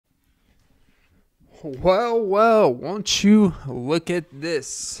Well, won't you look at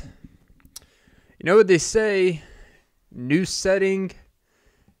this? You know what they say? New setting,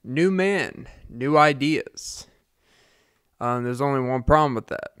 new man, new ideas. There's only one problem with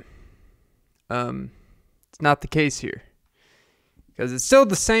that. It's not the case here. Because it's still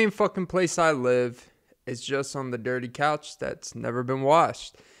the same fucking place I live. It's just on the dirty couch that's never been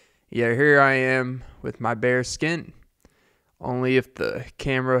washed. Yeah, here I am with my bare skin. Only if the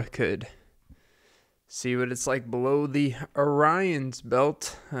camera could see what it's like below the Orion's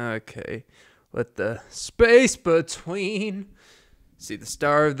belt. Okay, let the space between see the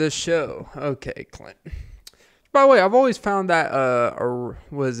star of this show. Okay, Clint. By the way, I've always found that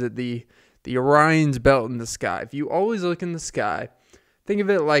was it the Orion's belt in the sky? If you always look in the sky, think of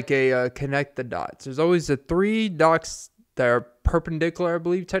it like a connect the dots. There's always the three dots that are perpendicular, I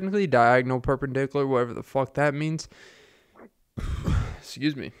believe, technically diagonal, perpendicular, whatever the fuck that means.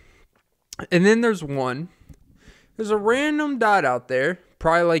 Excuse me. And then there's a random dot out there,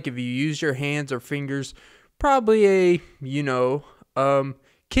 probably like if you use your hands or fingers, probably a,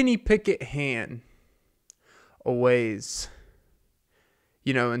 Kenny Pickett hand a ways,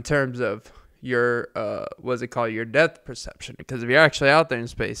 in terms of your, your depth perception. Because if you're actually out there in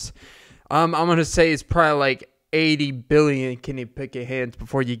space, I'm going to say it's probably like 80 billion Kenny Pickett hands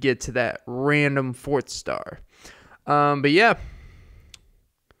before you get to that random fourth star. But yeah.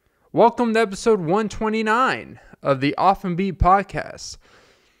 Welcome to episode 129 of the Off and Beat podcast.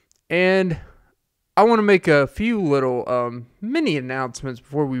 And I want to make a few little mini announcements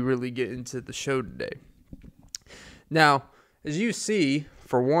before we really get into the show today. Now, as you see,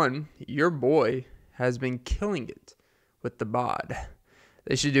 for one, your boy has been killing it with the bod.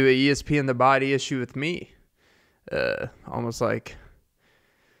 They should do an ESPN The Body issue with me. Almost like,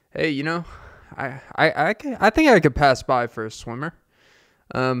 hey, I think I could pass by for a swimmer.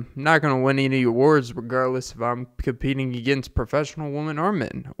 Not going to win any awards regardless if I'm competing against professional women or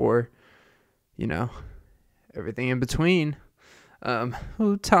men or, everything in between.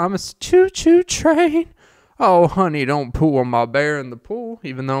 Thomas, choo-choo train. Oh, honey, don't poo on my bear in the pool,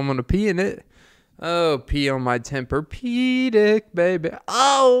 even though I'm going to pee in it. Oh, pee on my Tempur-Pedic, baby.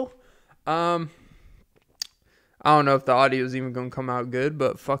 Oh! I don't know if the audio is even going to come out good,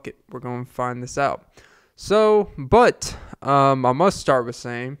 but fuck it. We're going to find this out. I must start with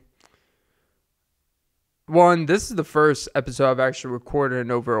saying, one, this is the first episode I've actually recorded in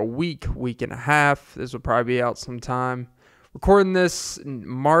over a week and a half. This will probably be out sometime. Recording this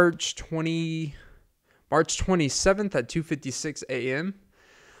March 27th at 2:56 a.m.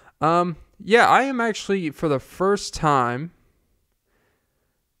 I am actually, for the first time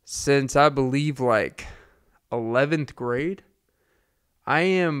since I believe 11th grade, I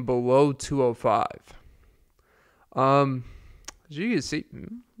am below 205. As you can see,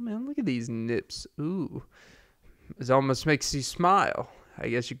 man, look at these nips. Ooh, it almost makes you smile. I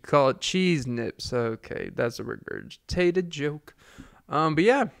guess you could call it cheese nips. Okay, that's a regurgitated joke. But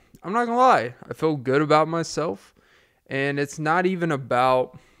yeah, I'm not gonna lie. I feel good about myself, and it's not even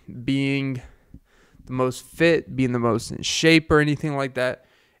about being the most fit, being the most in shape, or anything like that.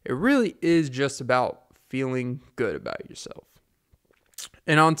 It really is just about feeling good about yourself.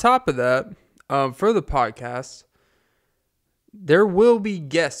 And on top of that, for the podcast, there will be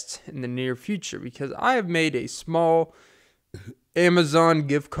guests in the near future because I have made a small Amazon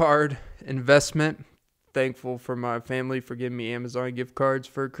gift card investment. Thankful for my family for giving me Amazon gift cards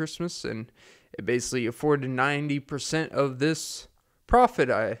for Christmas, and it basically afforded 90% of this profit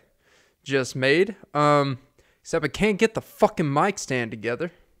I just made. Except I can't get the fucking mic stand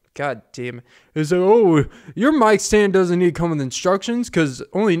together. God damn it. It's like, your mic stand doesn't need to come with instructions because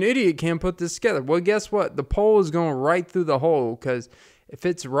only an idiot can put this together. Well, guess what? The pole is going right through the hole because it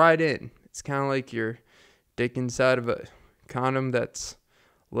fits right in. It's kind of like your dick inside of a condom that's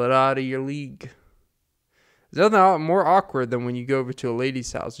let out of your league. There's nothing more awkward than when you go over to a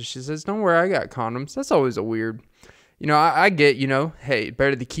lady's house and she says, don't worry, I got condoms. That's always a weird... I get, hey,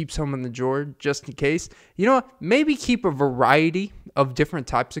 better to keep some in the drawer just in case. You know what? Maybe keep a variety of different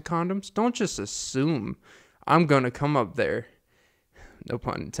types of condoms. Don't just assume I'm going to come up there. No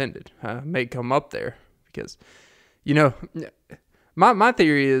pun intended. I may come up there because, my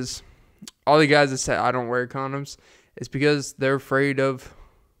theory is all the guys that say I don't wear condoms is because they're afraid of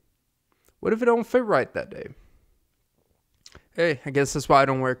what if it don't fit right that day? Hey, I guess that's why I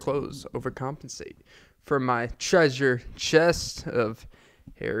don't wear clothes. Overcompensate for my treasure chest of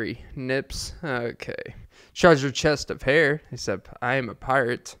hairy nips. Okay. Treasure chest of hair, except I am a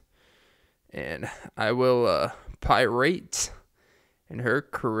pirate. And I will pirate in her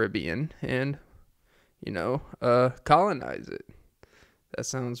Caribbean and, colonize it. That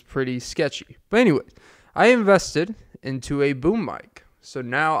sounds pretty sketchy. But anyway, I invested into a boom mic. So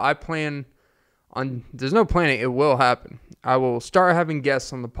now I plan on, there's no planning, it will happen. I will start having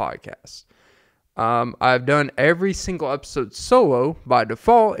guests on the podcast. I've done every single episode solo by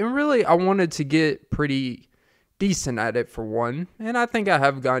default, and really I wanted to get pretty decent at it for one, and I think I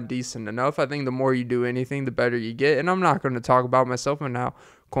have gotten decent enough. I think the more you do anything, the better you get, and I'm not going to talk about myself and how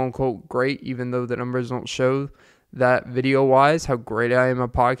quote-unquote great, even though the numbers don't show that video-wise, how great I am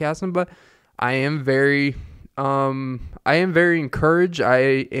at podcasting, but I am very encouraged. I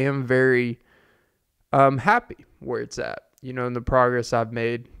am very happy where it's at, in the progress I've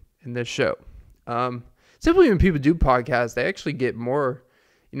made in this show. Simply when people do podcasts, they actually get more,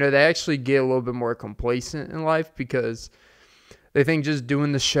 they actually get a little bit more complacent in life because they think just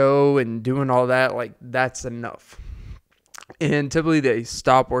doing the show and doing all that, like, that's enough. And typically they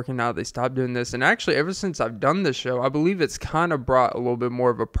stop working out, they stop doing this. And actually, ever since I've done this show, I believe it's kind of brought a little bit more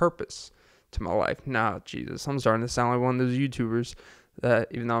of a purpose to my life. Now, Jesus, I'm starting to sound like one of those YouTubers that,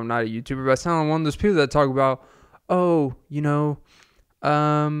 even though I'm not a YouTuber, but I sound like one of those people that talk about, I'm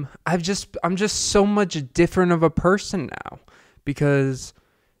just so much different of a person now because,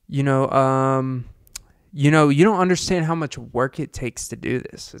 you don't understand how much work it takes to do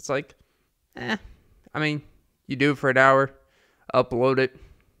this. It's like, you do it for an hour, upload it,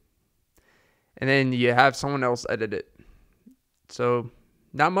 and then you have someone else edit it. So,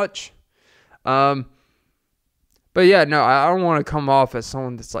 not much. But yeah, no, I don't want to come off as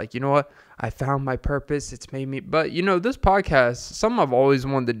someone that's like, you know what? I found my purpose. It's made me, but this podcast, something I've always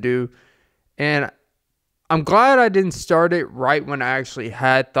wanted to do. And I'm glad I didn't start it right when I actually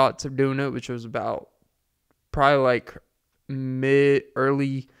had thoughts of doing it, which was about probably like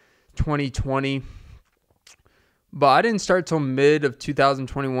early 2020. But I didn't start till mid of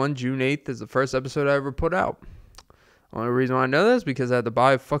 2021. June 8th is the first episode I ever put out. Only reason why I know that is because I had to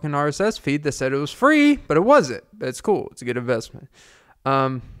buy a fucking RSS feed that said it was free, but it wasn't. But it's cool. It's a good investment.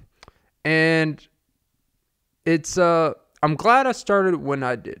 And it's, I'm glad I started when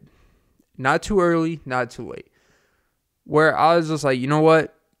I did. Not too early, not too late. Where I was just like, you know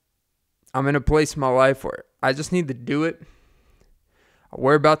what? I'm in a place in my life where I just need to do it. I'll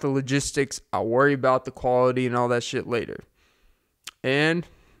worry about the logistics. I'll worry about the quality and all that shit later. And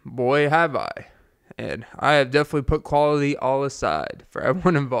boy, have I. And I have definitely put quality all aside for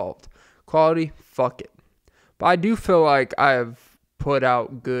everyone involved. Quality, fuck it. But I do feel like I have put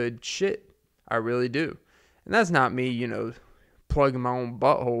out good shit. I really do. And that's not me, plugging my own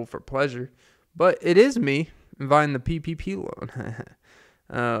butthole for pleasure. But it is me inviting the PPP loan.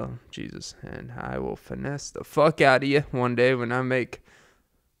 Oh, Jesus. And I will finesse the fuck out of you one day when I make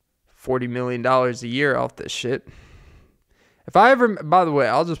 $40 million a year off this shit. If I ever, by the way,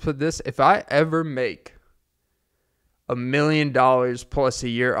 I'll just put this. If I ever make $1 million plus a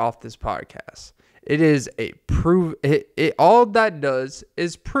year off this podcast, it is a prove. It all that does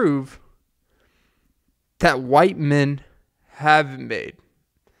is prove that white men haven't made.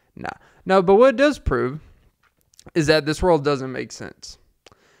 No, but what it does prove is that this world doesn't make sense.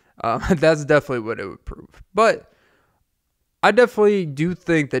 That's definitely what it would prove. But I definitely do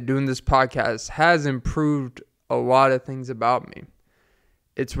think that doing this podcast has improved a lot of things about me.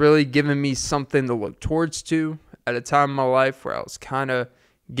 It's really given me something to look towards to at a time in my life where I was kind of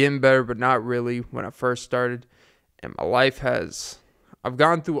getting better, but not really when I first started. And my life I've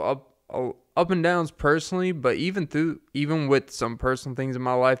gone through up and downs personally, but even with some personal things in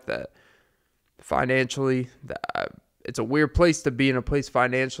my life that financially, it's a weird place to be, in a place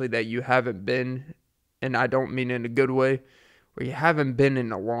financially that you haven't been, and I don't mean in a good way, where you haven't been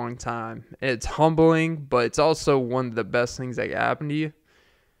in a long time. It's humbling, but it's also one of the best things that can happen to you.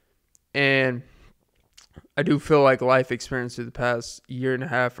 And I do feel like life experience through the past year and a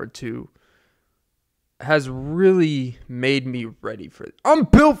half or two has really made me ready for it. I'm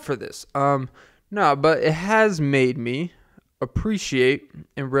built for this. But it has made me appreciate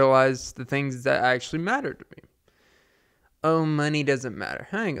and realize the things that actually matter to me. Oh, money doesn't matter.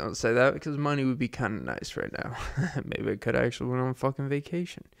 I ain't gonna say that because money would be kind of nice right now. Maybe I could actually went on a fucking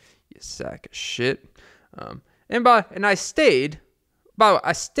vacation. You sack of shit. And I stayed.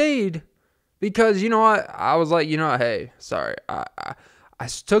 I stayed because, you know what? I was like, hey, sorry. I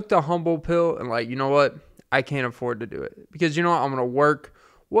took the humble pill and like, you know what? I can't afford to do it. Because, you know what? I'm going to work,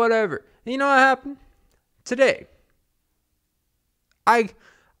 whatever. And you know what happened? Today,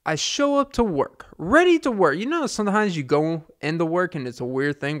 I show up to work, ready to work. Sometimes you go into work and it's a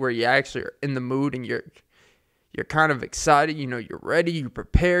weird thing where you actually are in the mood and you're kind of excited. You're ready, you're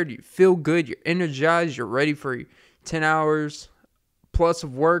prepared, you feel good, you're energized, you're ready for 10 hours plus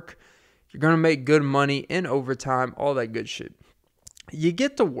of work. You're going to make good money in overtime, all that good shit. you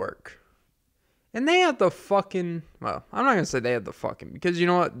get to work. And they have the fucking, well, I'm not going to say they have the fucking, because you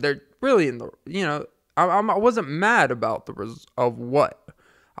know what? They're really in the, I wasn't mad about of what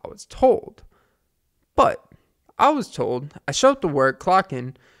I was told. But I was told, I show up to work, clock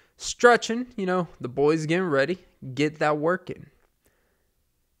in, stretching, the boys getting ready, get that work in.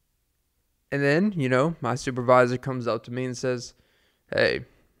 And then, my supervisor comes up to me and says, hey,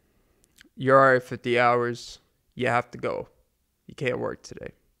 you're already 50 hours. You have to go. You can't work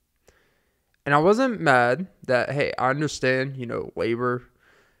today. And I wasn't mad that, hey, I understand, labor,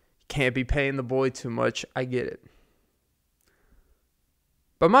 can't be paying the boy too much. I get it.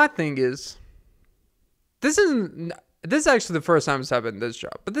 But my thing is, this is actually the first time it's happened in this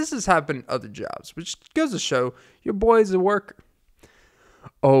job, but this has happened in other jobs, which goes to show your boy is a worker.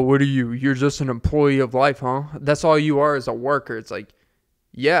 Oh, what are you? You're just an employee of life, huh? That's all you are, is a worker. It's like,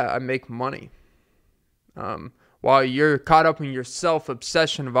 yeah, I make money. While you're caught up in your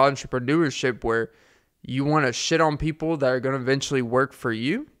self-obsession of entrepreneurship where you want to shit on people that are going to eventually work for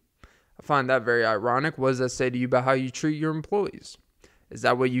you, I find that very ironic. What does that say to you about how you treat your employees? Is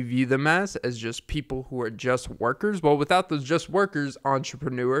that what you view them as just people who are just workers? Well, without those just workers,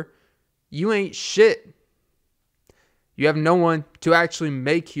 entrepreneur, you ain't shit. You have no one to actually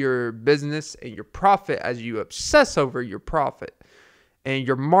make your business and your profit as you obsess over your profit and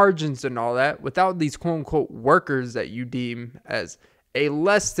your margins and all that. Without these quote-unquote workers that you deem as a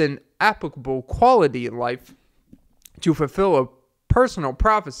less than applicable quality in life to fulfill a personal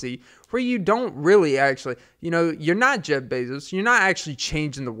prophecy where you don't really actually, you're not Jeff Bezos. You're not actually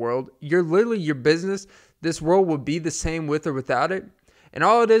changing the world. You're literally your business. This world would be the same with or without it. And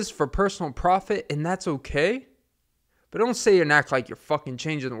all it is for personal profit, and that's okay. But don't say and act like you're fucking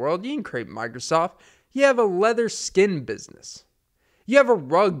changing the world. You didn't create Microsoft. You have a leather skin business. You have a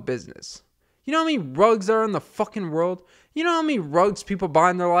rug business. You know how many rugs are in the fucking world? You know how many rugs people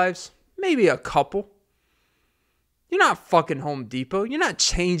buy in their lives? Maybe a couple. You're not fucking Home Depot. You're not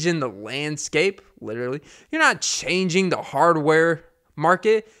changing the landscape, literally. You're not changing the hardware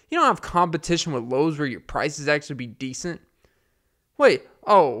market. You don't have competition with Lowe's where your prices actually be decent. Wait,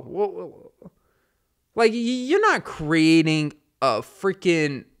 like you're not creating a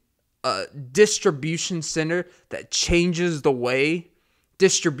freaking distribution center that changes the way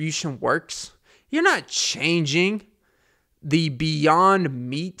distribution works. You're not changing the Beyond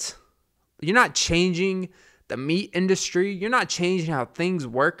Meat. You're not changing the meat industry. You're not changing how things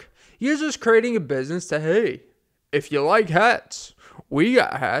work. You're just creating a business that, hey, if you like hats, we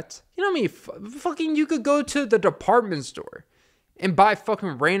got hats. You know what I mean? Fucking you could go to the department store and buy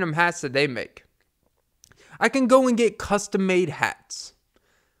fucking random hats that they make. I can go and get custom made hats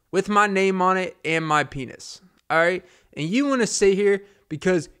with my name on it and my penis. All right? And you want to sit here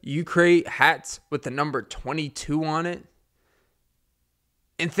because you create hats with the number 22 on it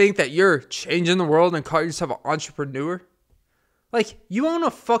and think that you're changing the world and call yourself an entrepreneur? Like, you own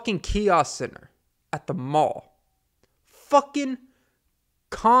a fucking kiosk center at the mall. Fucking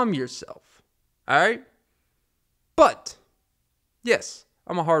calm yourself. All right? But, yes,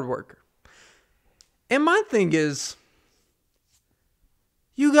 I'm a hard worker. And my thing is,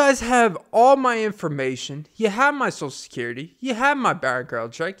 you guys have all my information. You have my social security. You have my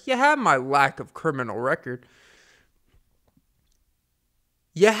background check. You have my lack of criminal record.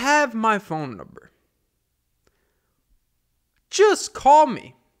 You have my phone number. Just call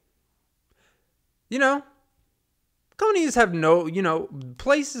me. Companies have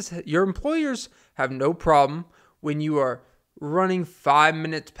your employers have no problem when you are running 5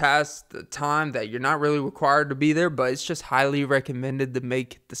 minutes past the time that you're not really required to be there, but it's just highly recommended to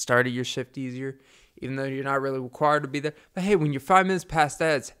make the start of your shift easier, even though you're not really required to be there. But hey, when you're 5 minutes past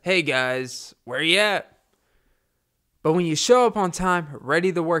that, it's, hey guys, where you at? But when you show up on time,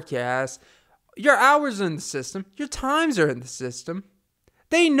 ready to work your ass, your hours are in the system, your times are in the system.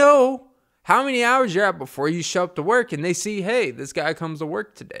 They know how many hours you're at before you show up to work, and they see, hey, this guy comes to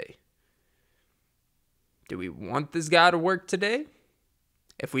work today. Do we want this guy to work today?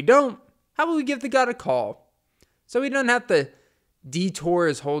 If we don't, how about we give the guy a call so he doesn't have to detour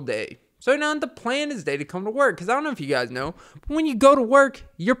his whole day? So he doesn't have to plan his day to come to work. Because I don't know if you guys know, but when you go to work,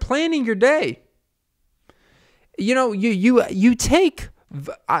 you're planning your day. You take,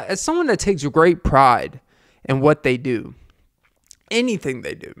 as someone that takes great pride in what they do, anything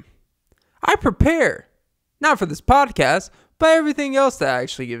they do, I prepare. Not for this podcast, but everything else that I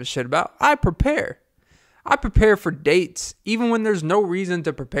actually give a shit about. I prepare for dates, even when there's no reason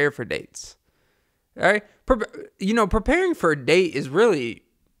to prepare for dates. All right? Preparing for a date is really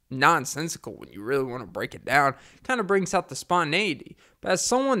nonsensical when you really want to break it down. It kind of brings out the spontaneity. But as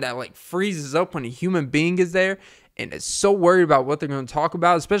someone that freezes up when a human being is there and is so worried about what they're going to talk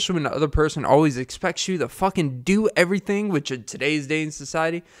about, especially when the other person always expects you to fucking do everything, which in today's day in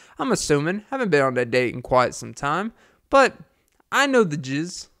society, I'm assuming, haven't been on that date in quite some time, but I know the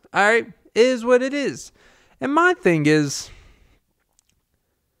jizz, alright? It is what it is. And my thing is,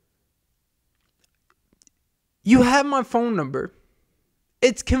 you have my phone number.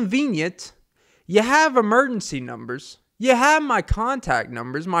 It's convenient. You have emergency numbers. You have my contact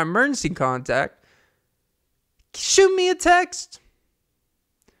numbers, my emergency contact. Shoot me a text.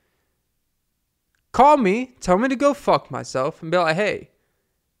 Call me. Tell me to go fuck myself. And be like, hey,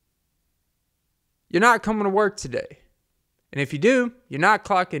 you're not coming to work today. And if you do, you're not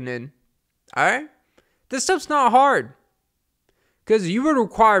clocking in. Alright? This stuff's not hard. Because you would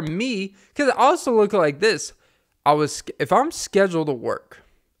require me. Because I also look like this. If I'm scheduled to work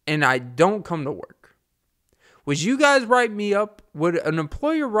and I don't come to work, would you guys write me up? Would an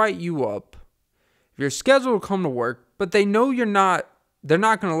employer write you up if you're scheduled to come to work, but they know they're not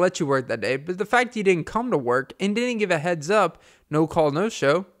going to let you work that day, but the fact you didn't come to work and didn't give a heads up, no call, no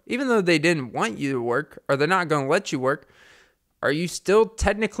show, even though they didn't want you to work or they're not going to let you work, are you still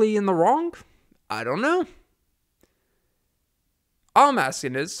technically in the wrong? I don't know. All I'm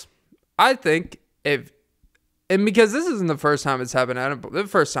asking is, I think and because this isn't the first time it's happened, the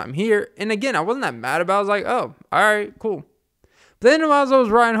first time here. And again, I wasn't that mad about it. I was like, oh, all right, cool. But then as I was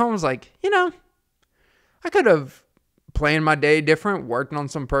riding home, I was like, I could have planned my day different, working on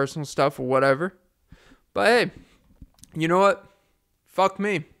some personal stuff or whatever. But hey, you know what? Fuck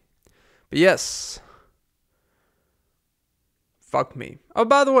me. But yes. Fuck me. Oh,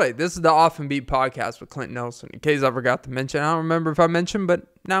 by the way, this is the Off and Beat podcast with Clint Nelson. In case I forgot to mention. I don't remember if I mentioned, but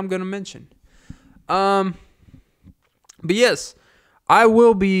now I'm going to mention. But yes, there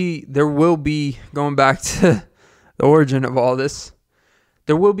will be, going back to the origin of all this,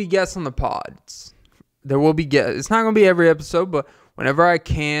 there will be guests on the pods. There will be guests. It's not going to be every episode, but whenever I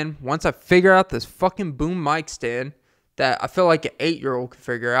can, once I figure out this fucking boom mic stand that I feel like an 8-year-old can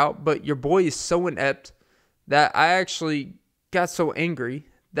figure out, but your boy is so inept that I actually got so angry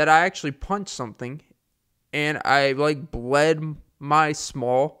that I actually punched something and I bled my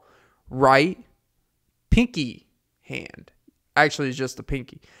small right pinky hand. Actually, it's just the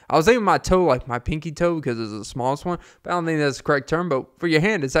pinky. I was thinking my toe, like my pinky toe, because it's the smallest one, but I don't think that's the correct term. But for your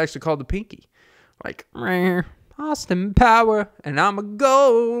hand, it's actually called the pinky. Like, Austin Power, and I'm a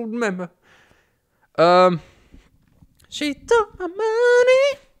gold member. She took my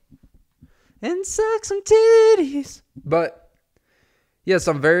money and sucked some titties. But yes,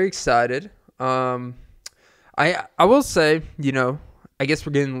 I'm very excited. I will say, I guess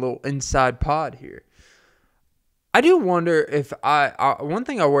we're getting a little inside pod here. I do wonder if one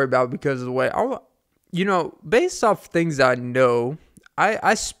thing I worry about because of the way, based off things I know,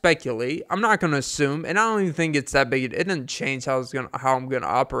 I speculate. I'm not going to assume, and I don't even think it's that big. It doesn't change how I'm going to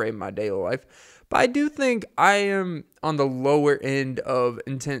operate my daily life. But I do think I am on the lower end of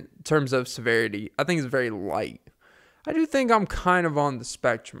in terms of severity. I think it's very light. I do think I'm kind of on the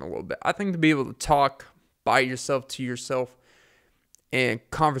spectrum a little bit. I think to be able to talk by yourself to yourself and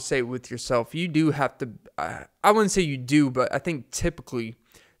conversate with yourself, you do have to, I wouldn't say you do, but I think typically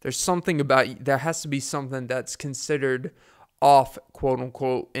there's something about you, there has to be something that's considered off, quote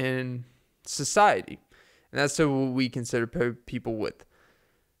unquote, in society. And that's what we consider people with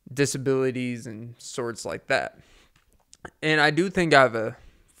disabilities and sorts like that. And I do think I have a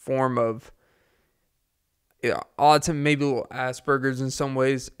form of autism, maybe a little Asperger's in some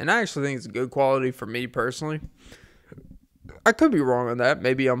ways. And I actually think it's a good quality for me personally. I could be wrong on that.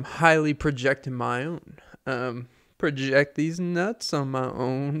 Maybe I'm highly projecting my own. Project these nuts on my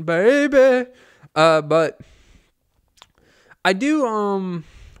own, baby. But I do,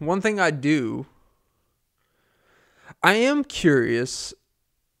 one thing I do, I am curious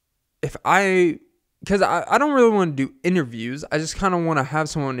if because I don't really want to do interviews. I just kind of want to have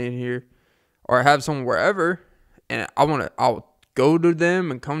someone in here or have someone wherever, and I'll go to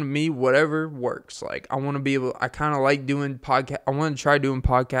them and come to me, whatever works. Like, I want to be able, I kind of like doing podcast. I want to try doing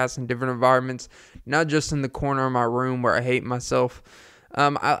podcasts in different environments, not just in the corner of my room where I hate myself.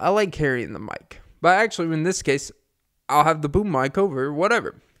 I like carrying the mic, but actually in this case, I'll have the boom mic over,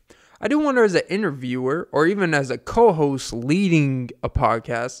 whatever. I do wonder as an interviewer or even as a co-host leading a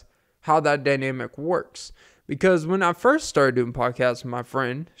podcast, how that dynamic works. Because when I first started doing podcasts with my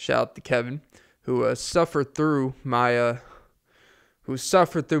friend, shout out to Kevin, who suffered through my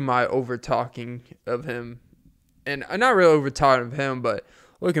over talking of him, and not really over talking of him, but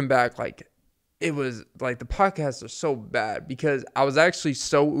looking back, like it was like the podcasts are so bad because I was actually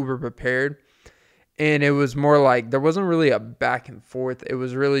so uber prepared, And it was more like there wasn't really a back and forth. It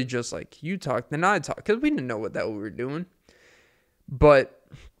was really just like you talk, then I talk, because we didn't know what that we were doing. But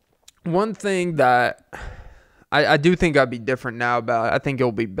one thing that I do think I'd be different now about it. I think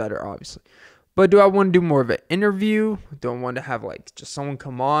it'll be better, obviously. But do I want to do more of an interview? Do I want to have like just someone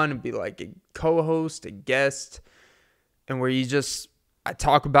come on and be like a co-host, a guest, and where I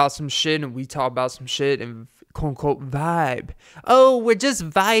talk about some shit and we talk about some shit and quote unquote vibe. Oh, we're just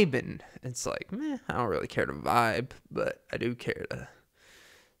vibing. It's like, I don't really care to vibe, but I do care to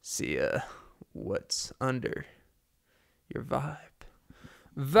see what's under your vibe.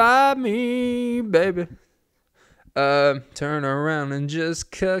 Vibe me, baby. Turn around and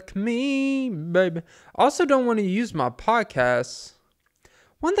just cuck me, baby. Also, don't want to use my podcast.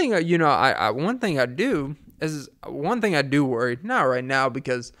 One thing, one thing I do worry, not right now,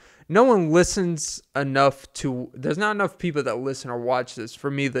 because no one listens enough there's not enough people that listen or watch this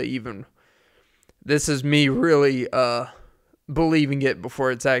for me to even, this is me really, believing it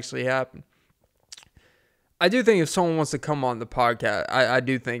before it's actually happened. I do think if someone wants to come on the podcast, I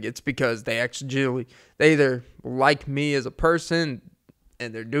do think it's because they either like me as a person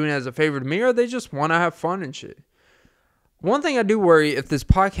and they're doing it as a favor to me, or they just want to have fun and shit. One thing I do worry, if this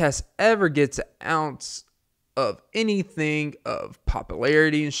podcast ever gets an ounce of anything of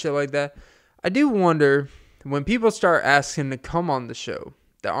popularity and shit like that, I do wonder when people start asking to come on the show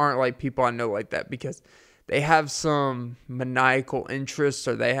that aren't like people I know like that, because they have some maniacal interests,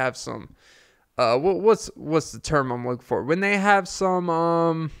 or they have some what's the term I'm looking for? When they have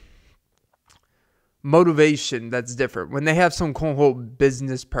some motivation that's different. When they have some quote unquote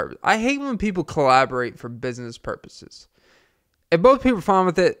business purpose. I hate when people collaborate for business purposes. If both people are fine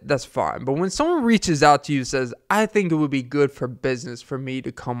with it, that's fine. But when someone reaches out to you and says, I think it would be good for business for me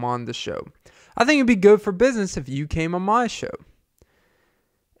to come on the show. I think it'd be good for business if you came on my show.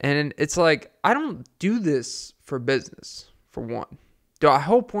 And it's like, I don't do this for business, for one. Do I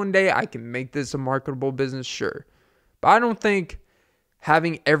hope one day I can make this a marketable business? Sure. But I don't think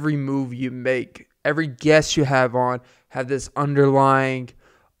having every move you make, every guest you have on, have this underlying,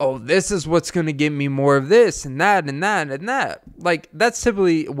 oh, this is what's going to give me more of this and that and that and that. Like, that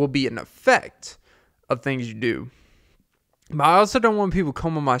simply will be an effect of things you do. But I also don't want people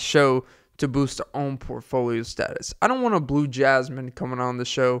come on my show to boost their own portfolio status. I don't want a Blue Jasmine coming on the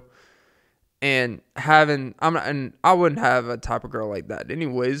show and I wouldn't have a type of girl like that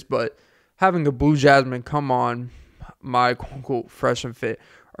anyways, but having a Blue Jasmine come on my quote unquote Fresh and Fit,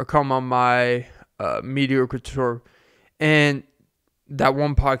 or come on my Meteor Couture, and that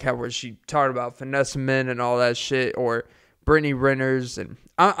one podcast where she talked about finesse men and all that shit, or Brittany Renner's, and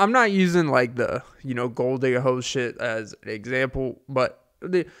I'm not using like the gold digger hoe shit as an example, but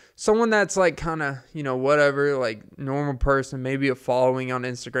someone that's like kind of whatever, like normal person, maybe a following on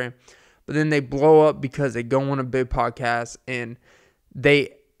Instagram, but then they blow up because they go on a big podcast and they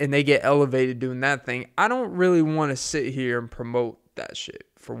get elevated doing that thing. I don't really want to sit here and promote that shit,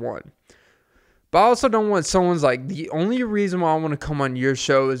 for one. But I also don't want someone's like, the only reason why I want to come on your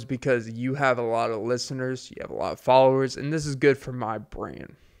show is because you have a lot of listeners, you have a lot of followers, and this is good for my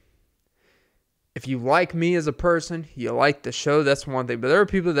brand. If you like me as a person, you like the show, that's one thing. But there are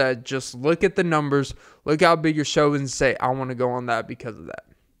people that just look at the numbers, look how big your show is, and say, I want to go on that because of that.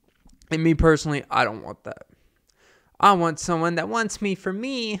 And me personally, I don't want that. I want someone that wants me for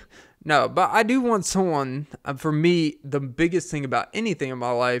me. No, but I do want someone, for me, the biggest thing about anything in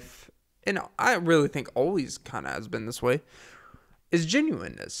my life, and I really think always kind of has been this way, is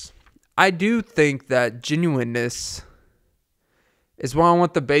genuineness. I do think that genuineness is why I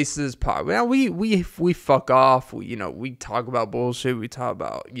want the basis pod. Well, we fuck off. We talk about bullshit. We talk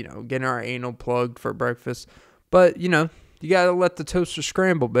about, getting our anal plugged for breakfast. But, you gotta let the toaster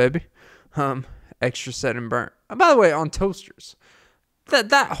scramble, baby. Extra set and burnt. And by the way, on toasters,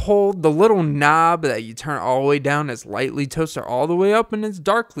 the little knob that you turn all the way down is lightly toasted, all the way up and it's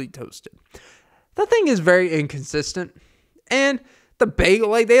darkly toasted. That thing is very inconsistent. And the bagel,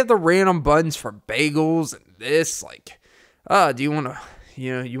 like, they have the random buttons for bagels and this, like, do you want to,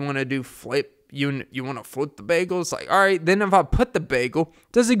 you want to do flip, you want to flip the bagels? Like, all right, then if I put the bagel,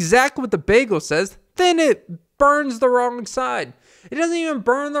 does exactly what the bagel says, then it burns the wrong side. It doesn't even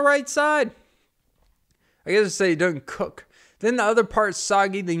burn the right side. I guess to say it doesn't cook. Then the other part's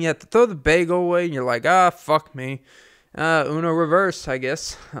soggy, then you have to throw the bagel away, and you're like, fuck me. Uno reverse, I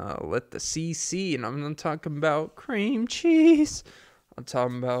guess. Let the CC, and I'm not talking about cream cheese. I'm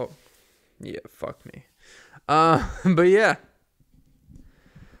talking about, fuck me. But yeah.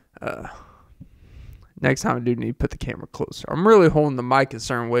 Next time I do need to put the camera closer. I'm really holding the mic a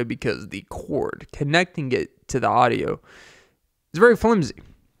certain way because the cord connecting it to the audio is very flimsy.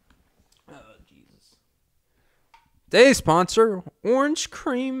 Oh, Jesus. Today's sponsor, Orange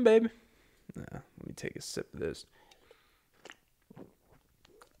Cream, baby. Let me take a sip of this.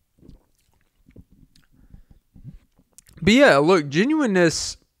 But yeah, look,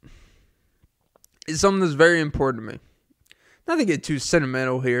 genuineness is something that's very important to me. Not to get too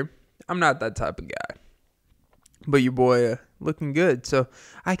sentimental here. I'm not that type of guy. But your boy looking good, so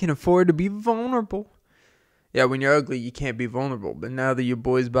I can afford to be vulnerable. Yeah, when you're ugly, you can't be vulnerable. But now that your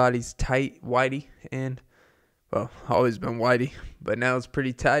boy's body's tight, whitey, and, well, always been whitey, but now it's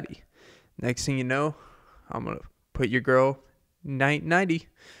pretty tighty. Next thing you know, I'm going to put your girl night-nighty.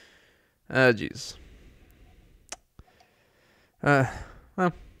 Oh, jeez.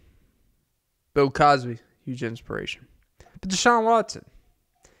 Well, Bill Cosby, huge inspiration. But Deshaun Watson,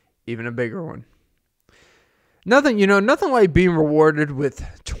 even a bigger one. Nothing like being rewarded with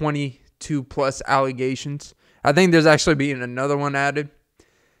 22 plus allegations. I think there's actually being another one added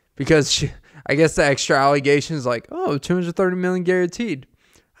because I guess the extra allegations like, oh, $230 million guaranteed.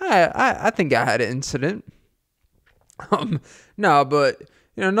 I think I had an incident. No, but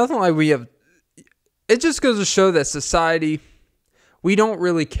nothing like we have. It just goes to show that society, we don't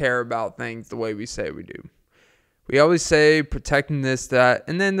really care about things the way we say we do. We always say protecting this, that,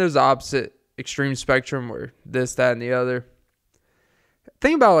 and then there's the opposite extreme spectrum where this, that, and the other.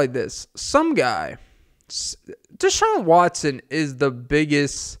 Think about it like this. Some guy, Deshaun Watson is the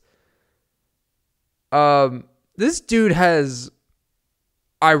biggest. This dude has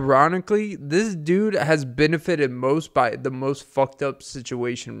benefited most by the most fucked up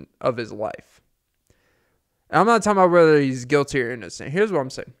situation of his life. And I'm not talking about whether he's guilty or innocent. Here's what I'm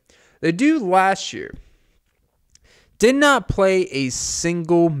saying. The dude last year did not play a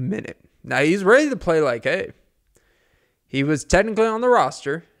single minute. Now, he's ready to play like, hey, he was technically on the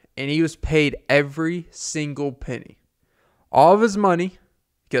roster, and he was paid every single penny. All of his money,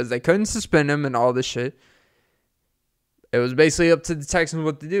 because they couldn't suspend him and all this shit. It was basically up to the Texans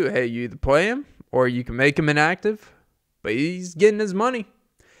what to do. Hey, you either play him, or you can make him inactive, but he's getting his money.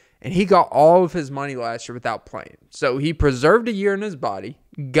 And he got all of his money last year without playing. So he preserved a year in his body,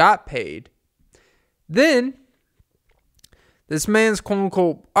 got paid. Then, this man's quote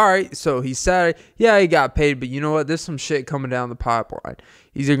unquote, all right, so he said, yeah, he got paid, but you know what? There's some shit coming down the pipeline.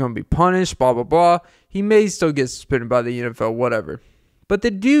 He's either going to be punished, blah, blah, blah. He may still get suspended by the NFL, whatever. But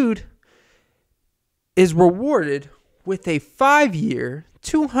the dude is rewarded with a 5-year,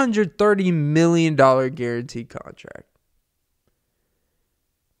 $230 million guaranteed contract.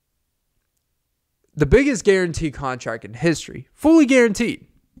 The biggest guaranteed contract in history. Fully guaranteed.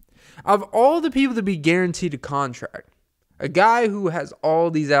 Of all the people to be guaranteed a contract, a guy who has all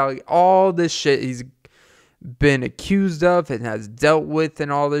this shit he's been accused of and has dealt with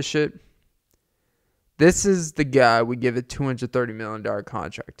and all this shit, this is the guy we give a $230 million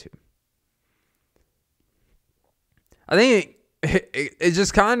contract to. I think it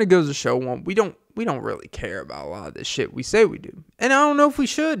just kind of goes to show we don't really care about a lot of this shit we say we do. And I don't know if we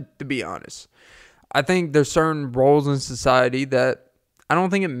should, to be honest. I think there's certain roles in society that I don't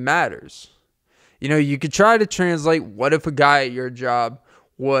think it matters. You could try to translate what if a guy at your job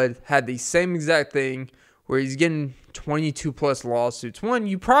had the same exact thing where he's getting 22 plus lawsuits. One,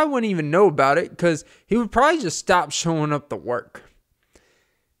 you probably wouldn't even know about it because he would probably just stop showing up to work.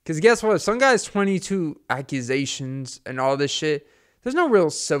 Because guess what? If some guy's 22 accusations and all this shit, there's no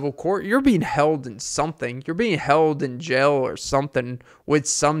real civil court. You're being held in something. You're being held in jail or something with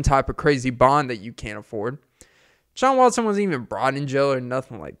some type of crazy bond that you can't afford. Deshaun Watson wasn't even brought in jail or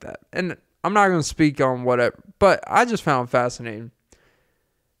nothing like that. And I'm not going to speak on whatever, but I just found it fascinating.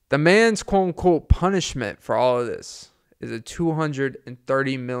 The man's quote-unquote punishment for all of this is a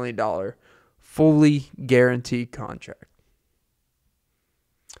 $230 million fully guaranteed contract.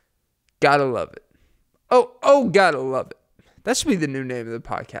 Gotta love it. Oh, gotta love it. That should be the new name of the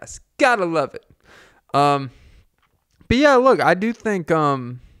podcast. Gotta love it. But yeah, look, I do think I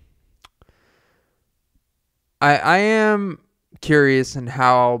am curious in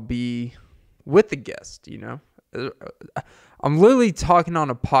how I'll be with the guest, I'm literally talking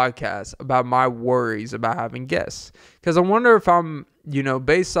on a podcast about my worries about having guests. Because I wonder if I'm,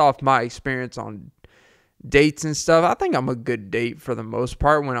 based off my experience on dates and stuff, I think I'm a good date for the most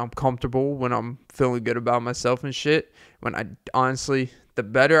part when I'm comfortable, when I'm feeling good about myself and shit. When I honestly,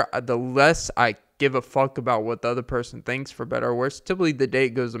 the less I give a fuck about what the other person thinks, for better or worse, typically the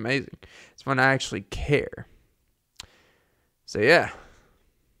date goes amazing. It's when I actually care. So yeah,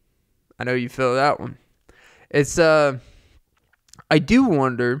 I know you feel that one. It's, I do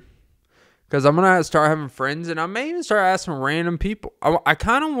wonder, because I'm going to start having friends, and I may even start asking random people. I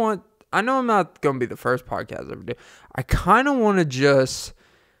kind of want, I know I'm not going to be the first podcast I ever do. I kind of want to just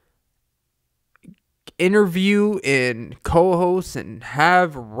interview and co-host and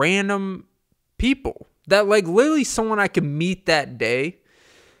have random people that like literally someone I can meet that day.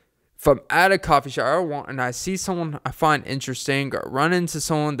 If I'm at a coffee shop and I see someone I find interesting or run into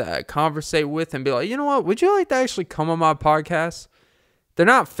someone that I conversate with and be like, you know what, would you like to actually come on my podcast? They're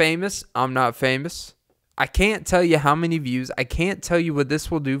not famous. I'm not famous. I can't tell you how many views. I can't tell you what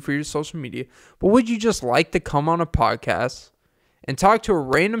this will do for your social media. But would you just like to come on a podcast and talk to a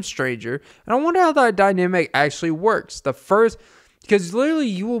random stranger? And I wonder how that dynamic actually works. Because literally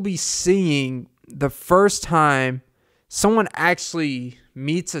you will be seeing the first time someone actually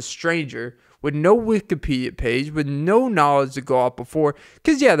meets a stranger with no Wikipedia page, with no knowledge to go off before.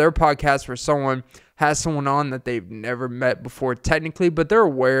 Because, yeah, there are podcasts where someone has someone on that they've never met before technically, but they're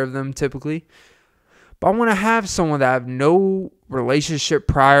aware of them typically. But I want to have someone that I have no relationship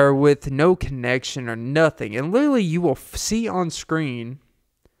prior with, no connection or nothing. And literally you will see on screen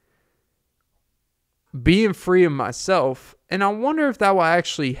being free of myself. And I wonder if that will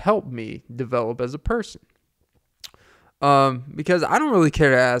actually help me develop as a person. Because I don't really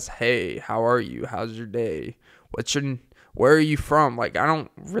care to ask, hey, how are you? How's your day? Where are you from? Like, I don't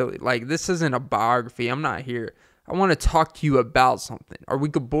really, like, this isn't a biography. I'm not here. I want to talk to you about something, or we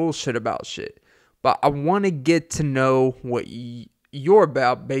could bullshit about shit. But I want to get to know what you're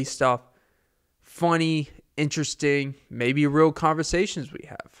about based off funny, interesting, maybe real conversations we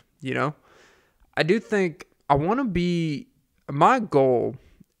have, you know? I do think I want to be, my goal,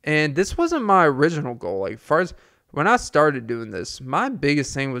 and this wasn't my original goal, like, as far as when I started doing this, my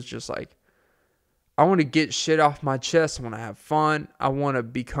biggest thing was just like, I want to get shit off my chest. I want to have fun. I want to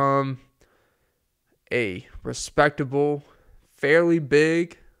become a respectable, fairly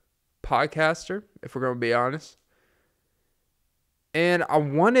big podcaster, if we're going to be honest. And I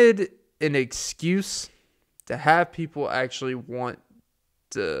wanted an excuse to have people actually want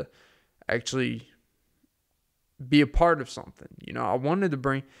to actually be a part of something. You know, I wanted to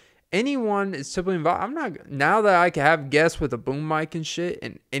bring anyone is simply involved. I'm not, now that I can have guests with a boom mic and shit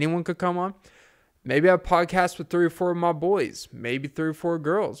and anyone could come on, maybe I have podcasts with 3 or 4 of my boys, maybe 3 or 4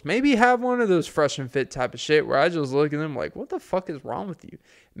 girls, maybe have one of those fresh and fit type of shit where I just look at them like, what the fuck is wrong with you?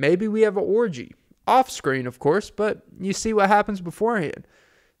 Maybe we have an orgy off screen, of course, but you see what happens beforehand.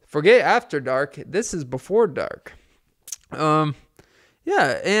 Forget after dark. This is before dark.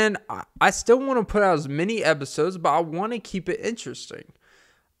 Yeah. And I still want to put out as many episodes, but I want to keep it interesting.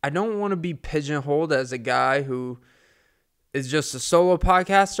 I don't want to be pigeonholed as a guy who is just a solo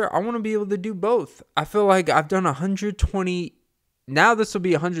podcaster. I want to be able to do both. I feel like I've done 120, now this will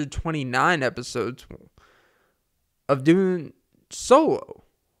be 129 episodes of doing solo.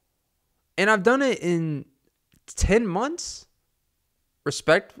 And I've done it in 10 months.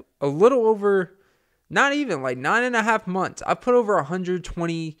 A little over, not even, like 9.5 months. I put over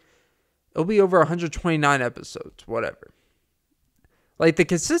 120, it'll be over 129 episodes, whatever. Like, the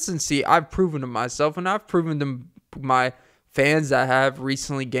consistency I've proven to myself, and I've proven to my fans that have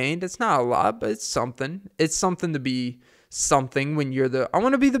recently gained. It's not a lot, but it's something. It's something to be something when you're I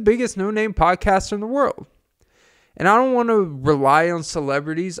want to be the biggest no-name podcaster in the world. And I don't want to rely on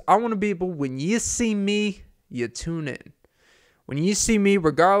celebrities. I want to be able, when you see me, you tune in. When you see me,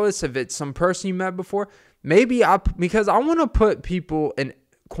 regardless if it's some person you met before, because I want to put people in,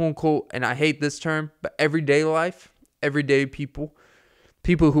 quote unquote, and I hate this term, but everyday life, everyday people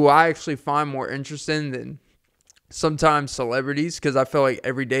who I actually find more interesting than sometimes celebrities, because I feel like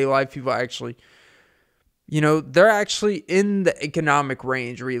everyday life people actually, you know, they're actually in the economic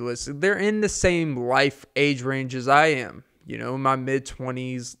range, realistically. They're in the same life age range as I am. You know, my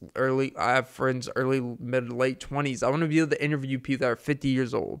mid-20s, I have friends early, mid, late 20s. I want to be able to interview people that are 50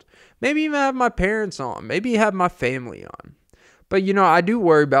 years old. Maybe even have my parents on. Maybe have my family on. But, you know, I do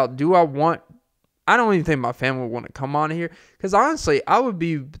worry about, I don't even think my family would want to come on here. Because honestly, that would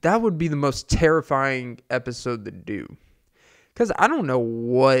be the most terrifying episode to do. Because I don't know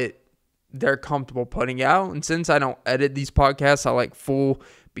what they're comfortable putting out. And since I don't edit these podcasts, I like full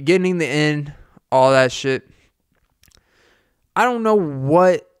beginning to end, all that shit. I don't know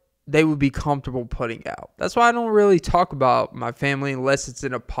what they would be comfortable putting out. That's why I don't really talk about my family unless it's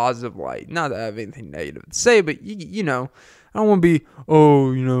in a positive light. Not that I have anything negative to say, but you know, I don't want to be,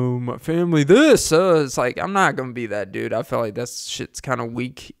 oh, you know, my family this. It's like, I'm not going to be that dude. I feel like that shit's kind of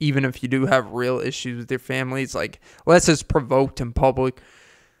weak. Even if you do have real issues with your family, it's like, unless it's provoked in public,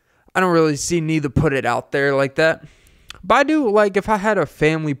 I don't really see need to put it out there like that. But I do, like, if I had a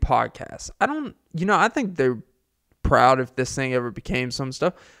family podcast, I think they're proud if this thing ever became some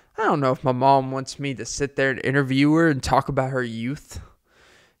stuff. I don't know if my mom wants me to sit there and interview her and talk about her youth.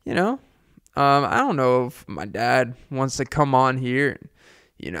 You know? I don't know if my dad wants to come on here and,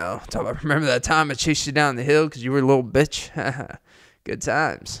 Talk about, remember that time I chased you down the hill because you were a little bitch? Good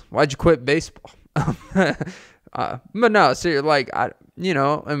times. Why'd you quit baseball? But no, seriously, like,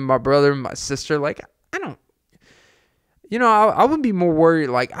 and my brother and my sister, like, I don't, I would be more worried,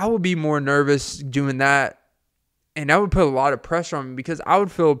 like, I would be more nervous doing that, and that would put a lot of pressure on me because I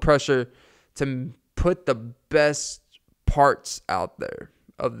would feel pressure to put the best parts out there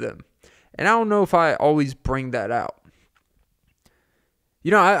of them. And I don't know if I always bring that out.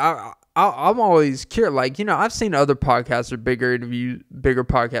 I'm always curious. Like, I've seen other podcasts or bigger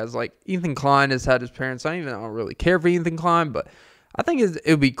podcasts. Like Ethan Klein has had his parents. I don't really care for Ethan Klein, but I think it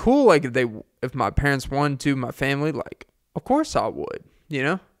would be cool. Like if my parents wanted to, my family, like, of course I would.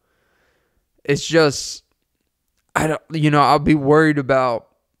 It's just I'll be worried about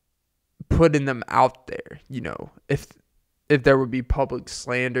putting them out there. If there would be public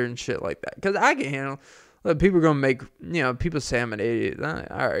slander and shit like that, because I can handle. Look, people are going to make, people say I'm an idiot.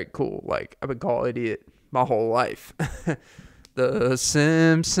 All right, cool. Like, I've been called idiot my whole life. The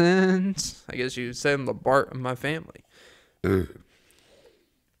Simpsons. I guess you would say I'm the Bart of my family. You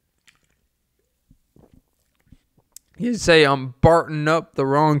say I'm barting up the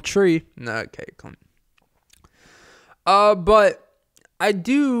wrong tree. No, okay, come on. But I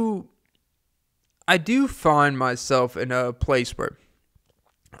do find myself in a place where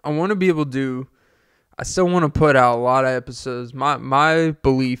I want to be able to I still want to put out a lot of episodes. My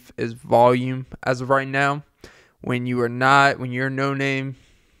belief is volume as of right now. When you're no name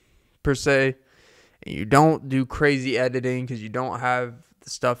per se, and you don't do crazy editing because you don't have the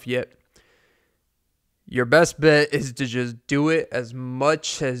stuff yet, your best bet is to just do it as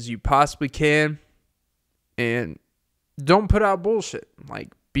much as you possibly can, and don't put out bullshit.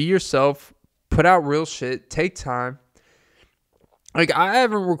 Like, be yourself, put out real shit, take time. Like, I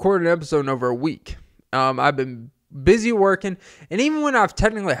haven't recorded an episode in over a week. I've been busy working, and even when I've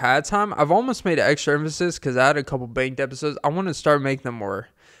technically had time, I've almost made an extra emphasis because I had a couple banked episodes. I want to start making them more.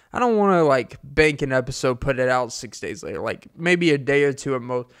 I don't want to like bank an episode, put it out 6 days later, like maybe a day or two at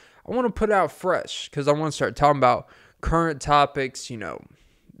most. I want to put it out fresh because I want to start talking about current topics,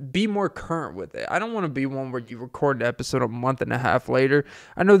 be more current with it. I don't want to be one where you record an episode a month and a half later.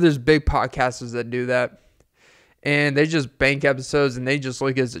 I know there's big podcasters that do that. And they just bank episodes and they just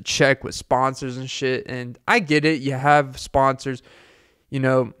look as a check with sponsors and shit. And I get it. You have sponsors,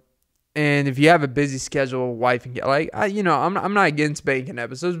 and if you have a busy schedule, wife and I'm not against banking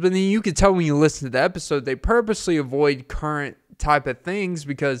episodes, but then you can tell when you listen to the episode, they purposely avoid current type of things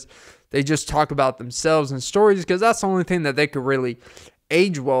because they just talk about themselves and stories because that's the only thing that they could really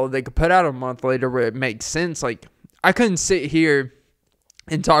age well. They could put out a month later where it makes sense. Like, I couldn't sit here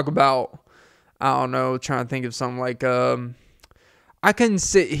and talk about, I don't know, trying to think of something like, I couldn't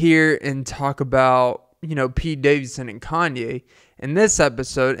sit here and talk about, Pete Davidson and Kanye in this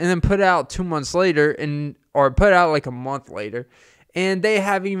episode and then put out 2 months later or put out like a month later, and they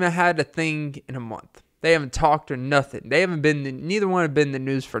haven't even had a thing in a month. They haven't talked or nothing. Neither one have been in the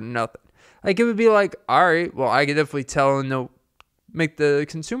news for nothing. Like, it would be like, all right, well, I could definitely tell and make the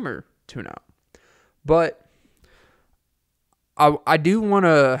consumer tune out. But I do want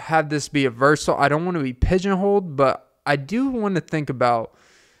to have this be a versatile. I don't want to be pigeonholed, but I do want to think about,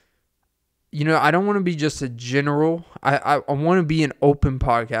 I don't want to be just a general. I want to be an open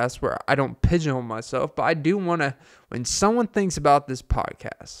podcast where I don't pigeonhole myself, but I do want to, when someone thinks about this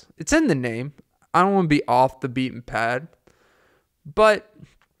podcast, it's in the name. I don't want to be off the beaten path, but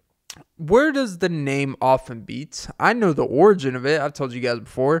where does the name Often Beats? I know the origin of it. I've told you guys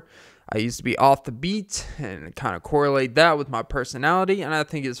before. I used to be off the beat and kind of correlate that with my personality, and I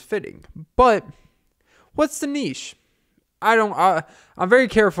think it's fitting. But what's the niche? I'm very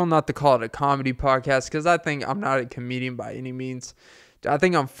careful not to call it a comedy podcast because I think I'm not a comedian by any means. I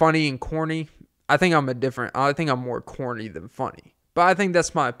think I'm funny and corny. I think I'm more corny than funny. But I think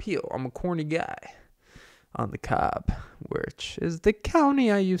that's my appeal. I'm a corny guy on the Cobb, which is the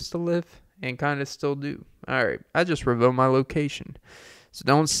county I used to live and kind of still do. All right, I just revealed my location. So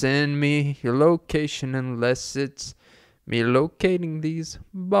don't send me your location unless it's me locating these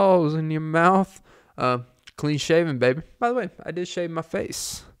balls in your mouth. Clean shaven, baby. By the way, I did shave my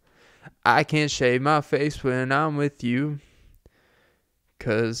face. I can't shave my face when I'm with you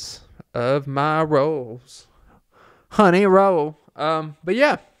because of my rolls. Honey roll. But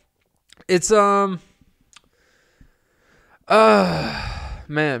yeah, it's,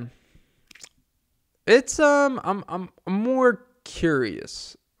 man, it's, I'm more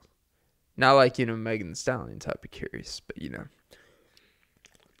curious, not like, Megan Thee Stallion type of curious, but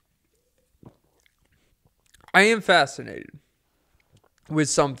I am fascinated with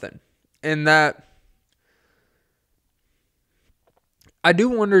something, and that I do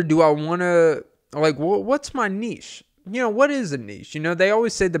wonder, do I want to, like, what's my niche? What is a niche? They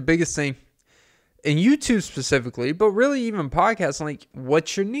always say the biggest thing in YouTube specifically, but really even podcasts, like,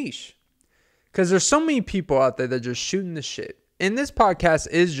 what's your niche? Because there's so many people out there that are just shooting the shit. And this podcast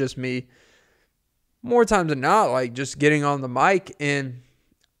is just me, more times than not, like, just getting on the mic, and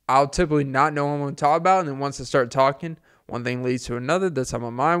I'll typically not know what I'm going to talk about. And then once I start talking, one thing leads to another. That's how my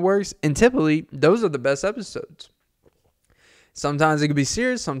mind works. And typically, those are the best episodes. Sometimes it can be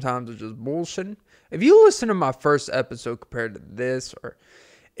serious. Sometimes it's just bullshitting. If you listen to my first episode compared to this or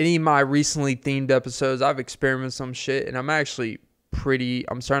any of my recently themed episodes, I've experimented some shit. And I'm actually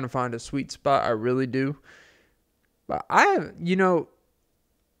I'm starting to find a sweet spot. I really do. But I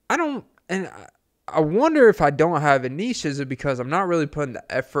wonder if I don't have a niche. Is it because I'm not really putting the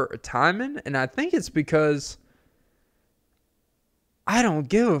effort or time in? And I think it's because I don't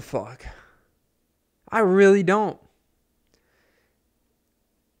give a fuck. I really don't.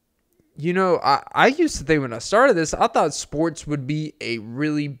 I used to think when I started this, I thought sports would be a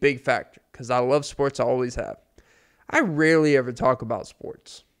really big factor because I love sports. I always have. I rarely ever talk about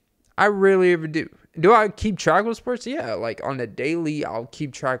sports. I rarely ever do. Do I keep track with sports? Yeah, like on a daily, I'll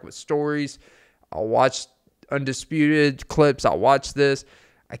keep track with stories. I'll watch Undisputed clips. I'll watch this.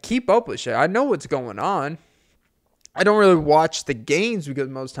 I keep up with shit. I know what's going on. I don't really watch the games because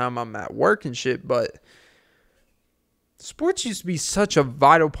most of the time I'm at work and shit, but sports used to be such a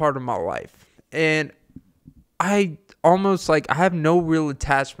vital part of my life. And I almost I have no real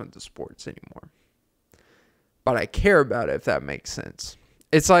attachment to sports anymore. But I care about it, if that makes sense.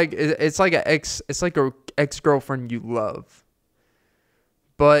 It's like a ex-girlfriend you love.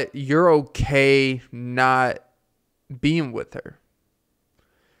 But you're okay not being with her.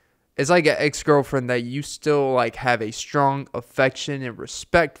 It's like an ex-girlfriend that you still have a strong affection and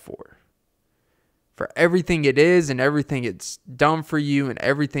respect for everything it is and everything it's done for you and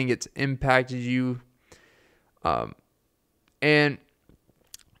everything it's impacted you. But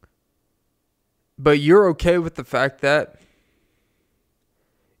you're okay with the fact that,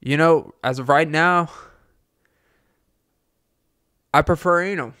 as of right now, I prefer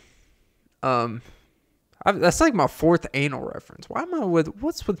anal. That's like my fourth anal reference. Why am I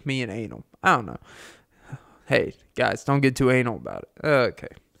what's with me and anal? I don't know. Hey, guys, don't get too anal about it. Okay.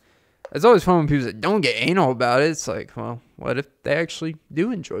 It's always fun when people say, don't get anal about it. It's like, well, what if they actually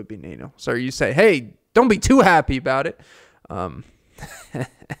do enjoy being anal? So you say, hey, don't be too happy about it.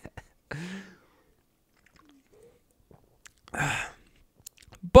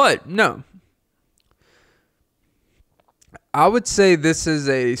 But, no. I would say this is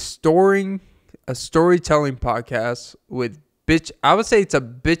a storytelling podcast with I would say it's a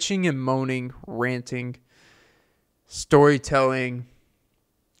bitching and moaning, ranting, storytelling,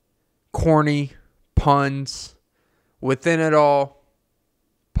 corny puns within it all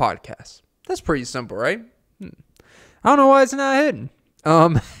podcast. That's pretty simple, right? I don't know why it's not hidden.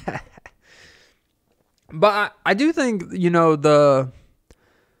 But I do think,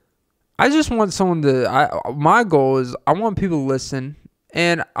 I just want someone my goal is I want people to listen,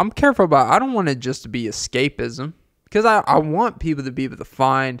 and I'm careful about it. I don't want it just to be escapism, because I want people to be able to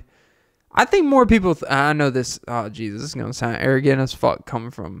find, I think more people, I know this, Jesus, this is going to sound arrogant as fuck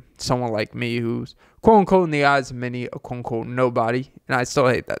coming from someone like me who's quote unquote in the eyes of many a quote unquote nobody, and I still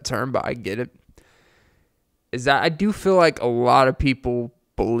hate that term, but I get it, is that I do feel like a lot of people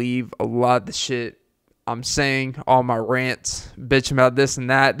believe a lot of the shit I'm saying, all my rants, bitching about this and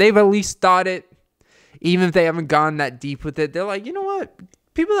that. They've at least thought it. Even if they haven't gone that deep with it, they're like, you know what?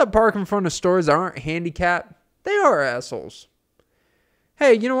 People that park in front of stores that aren't handicapped, they are assholes.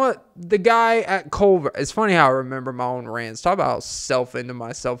 Hey, you know what? The guy at Culver, it's funny how I remember my own rants. Talk about how self-into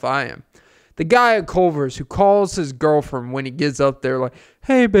myself I am. The guy at Culver's who calls his girlfriend when he gets up there like,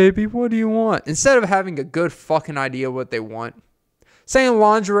 hey, baby, what do you want? Instead of having a good fucking idea what they want. Saying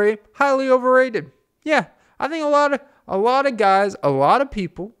lingerie, highly overrated. Yeah, I think a lot of guys, a lot of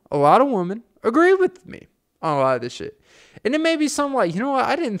people, a lot of women agree with me on a lot of this shit. And it may be something like, you know what,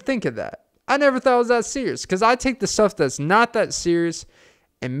 I didn't think of that. I never thought it was that serious. Because I take the stuff that's not that serious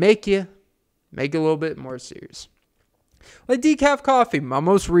and make it a little bit more serious. Like decaf coffee, my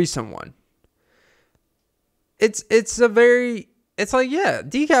most recent one. It's like, yeah,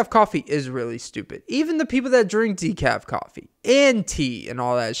 decaf coffee is really stupid. Even the people that drink decaf coffee and tea and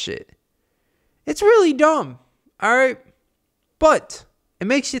all that shit. It's really dumb, all right? But it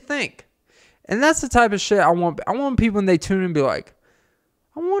makes you think. And that's the type of shit I want. I want people when they tune in and be like,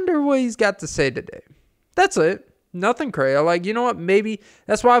 I wonder what he's got to say today. That's it. Nothing crazy. Like, you know what? Maybe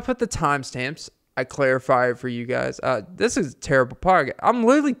that's why I put the timestamps. I clarify it for you guys. This is a terrible podcast. I'm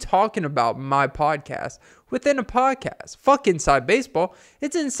literally talking about my podcast within a podcast. Fuck Inside Baseball.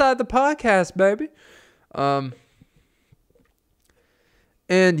 It's inside the podcast, baby.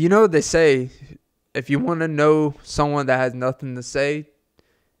 And you know what they say, if you want to know someone that has nothing to say,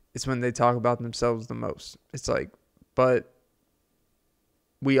 it's when they talk about themselves the most. It's like, but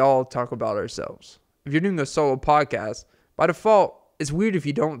we all talk about ourselves. If you're doing a solo podcast, by default, it's weird if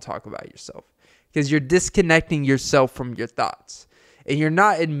you don't talk about yourself because you're disconnecting yourself from your thoughts and you're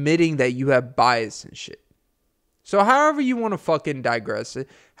not admitting that you have bias and shit. So however you want to fucking digress it,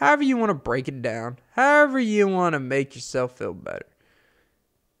 however you want to break it down, however you want to make yourself feel better,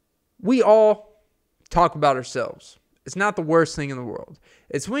 we all talk about ourselves. It's not the worst thing in the world.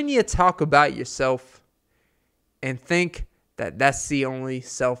 It's when you talk about yourself and think that that's the only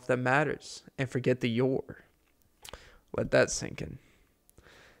self that matters and forget the your. Let that sink in.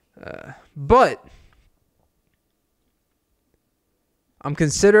 But I'm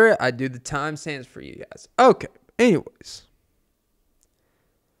considerate. I do the timestamps for you guys. Okay. Anyways.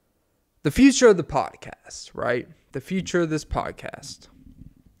 The future of the podcast, right? The future of this podcast.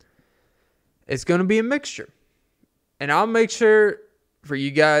 It's going to be a mixture. And I'll make sure for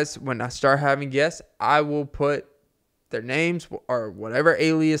you guys, when I start having guests, I will put their names or whatever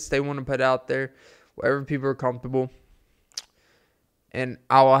alias they want to put out there, wherever people are comfortable. And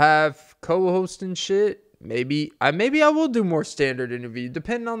I will have co-host and shit. Maybe I will do more standard interview,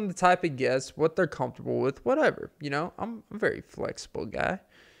 depending on the type of guest, what they're comfortable with, whatever. You know, I'm a very flexible guy.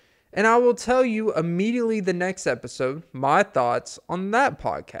 And I will tell you immediately the next episode, my thoughts on that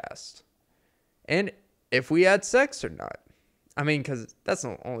podcast. And if we had sex or not. I mean, because that's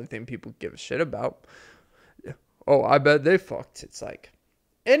the only thing people give a shit about. Oh, I bet they fucked. It's like,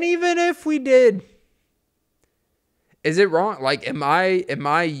 and even if we did, is it wrong? Like, am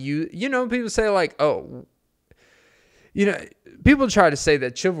I, you know, people say like, oh, you know, people try to say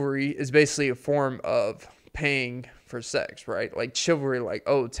that chivalry is basically a form of paying for sex, right? Like chivalry, like,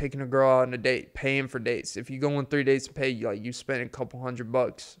 oh, taking a girl out on a date, paying for dates. If you go on 3 dates and pay, like you spend a couple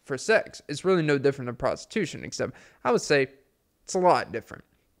 $100 for sex. It's really no different than prostitution, except I would say it's a lot different.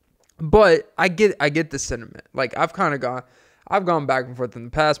 But I get the sentiment. Like I've gone back and forth in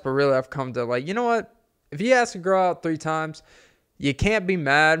the past, but really I've come to like, you know what? If you ask a girl out 3 times, you can't be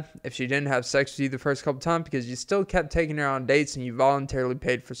mad if she didn't have sex with you the first couple times because you still kept taking her on dates and you voluntarily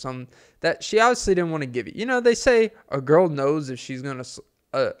paid for something that she obviously didn't want to give you. You know, they say a girl knows if she's gonna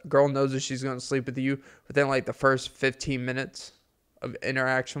sleep with you within like the first 15 minutes of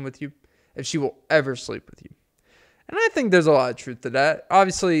interaction with you, if she will ever sleep with you. And I think there's a lot of truth to that.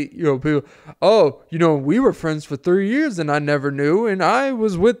 Obviously, you know, people, oh, you know, we were friends for 3 years and I never knew. And I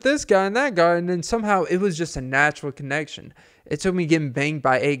was with this guy and that guy. And then somehow it was just a natural connection. It took me getting banged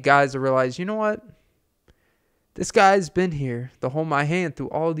by 8 guys to realize, you know what? This guy's been here to hold my hand through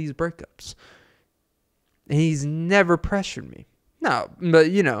all these breakups. And he's never pressured me. No,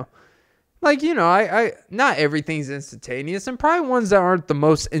 but, you know. Like, you know, I not everything's instantaneous, and probably ones that aren't the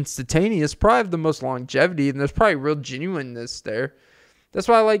most instantaneous probably have the most longevity, and there's probably real genuineness there. That's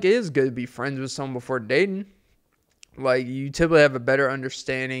why, like, it is good to be friends with someone before dating. Like, you typically have a better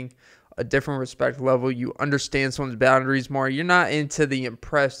understanding, a different respect level. You understand someone's boundaries more. You're not into the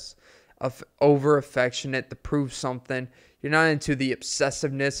impress of over-affectionate to prove something. You're not into the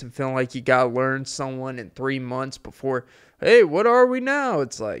obsessiveness and feeling like you got to learn someone in 3 months before, hey, what are we now?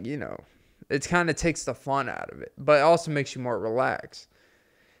 It's like, you know. It kind of takes the fun out of it, but it also makes you more relaxed.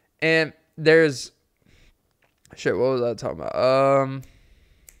 And there's shit. What was I talking about?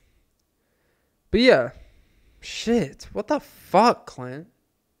 But yeah, shit. What the fuck, Clint?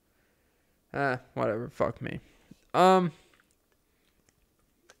 Whatever. Fuck me. Oh,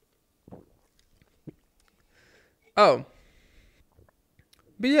 but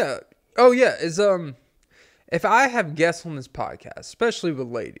yeah. Oh yeah. If I have guests on this podcast, especially with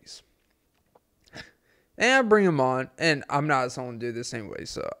ladies. And I bring them on, and I'm not someone to do this anyway.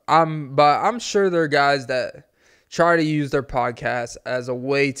 But I'm sure there are guys that try to use their podcast as a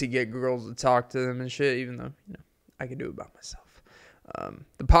way to get girls to talk to them and shit. Even though, you know, I can do it by myself.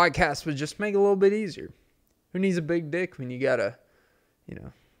 The podcast would just make it a little bit easier. Who needs a big dick when you got a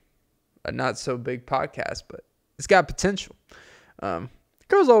not so big podcast, but it's got potential.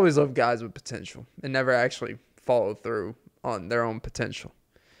 Girls always love guys with potential and never actually follow through on their own potential.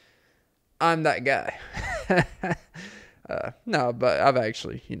 I'm that guy. No, but I've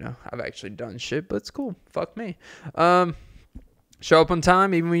actually done shit, but it's cool. Fuck me. Show up on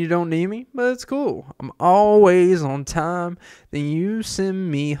time even when you don't need me, but it's cool. I'm always on time. Then you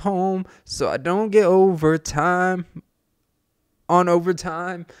send me home so I don't get overtime. on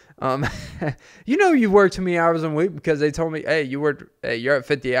overtime. You work too many hours a week because they told me, hey, you're at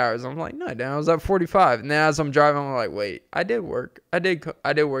 50 hours. I'm like, no, I was at 45. And then as I'm driving, I'm like, wait, I did work. I did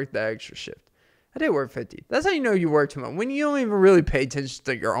work the extra shift. I did work 50. That's how you know you work too much. When you don't even really pay attention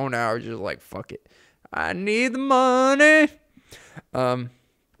to your own hours, you're just like, fuck it. I need the money.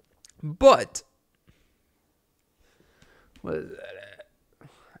 But what is that at?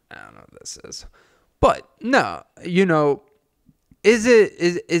 I don't know what this is. But no, is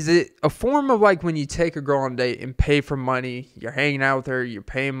it a form of like when you take a girl on a date and pay for money, you're hanging out with her, you're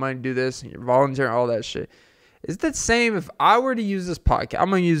paying money to do this, and you're volunteering, all that shit? Is that same if I were to use this podcast?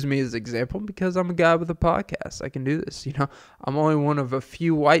 I'm going to use me as an example because I'm a guy with a podcast. I can do this. I'm only one of a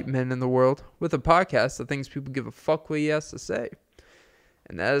few white men in the world with a podcast that thinks people give a fuck what he has to say.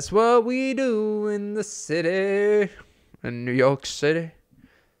 And that's what we do in the city, in New York City.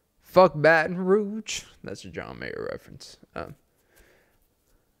 Fuck Baton Rouge. That's a John Mayer reference.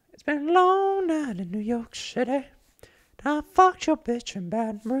 It's been a long night in New York City. I fucked your bitch in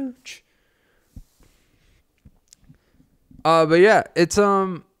Baton Rouge. But yeah, it's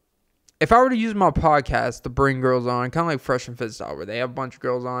if I were to use my podcast to bring girls on, kind of like Fresh and Fit style, where they have a bunch of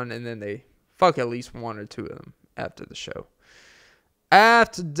girls on and then they fuck at least one or two of them after the show.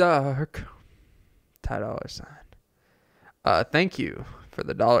 After dark. $$. Thank you for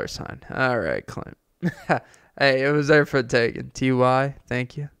the $. All right, Clint. Hey, it was there for a taking. TY,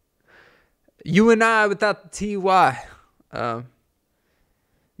 thank you. You and I without the TY.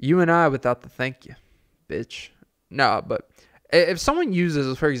 You and I without the thank you, bitch. No, but if someone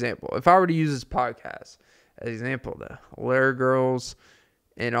uses, for example, if I were to use this podcast as an example, the Lair Girls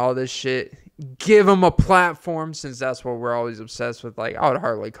and all this shit, give them a platform, since that's what we're always obsessed with. Like, I would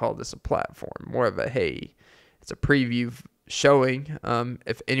hardly call this a platform. More of a, hey, it's a preview showing.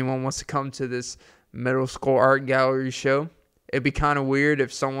 If anyone wants to come to this middle school art gallery show, it'd be kind of weird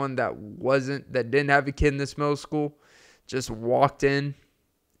if someone that didn't have a kid in this middle school just walked in,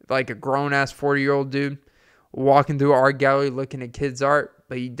 like a grown-ass 40-year-old dude, walking through an art gallery looking at kids' art,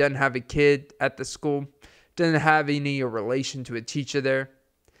 but he doesn't have a kid at the school, doesn't have any relation to a teacher there.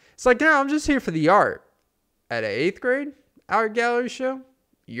 It's like, no, I'm just here for the art. At an 8th grade art gallery show,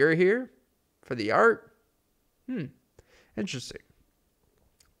 you're here for the art? Interesting.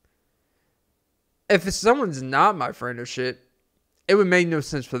 If someone's not my friend or shit, it would make no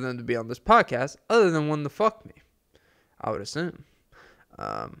sense for them to be on this podcast other than one to fuck me, I would assume.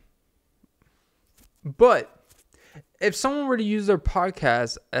 But if someone were to use their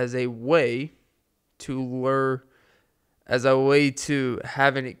podcast as a way to lure, as a way to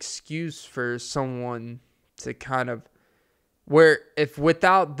have an excuse for someone to kind of, where if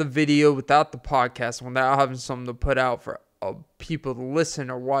without the video, without the podcast, without having something to put out for people to listen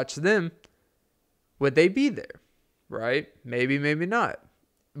or watch them, would they be there? Right? Maybe, maybe not.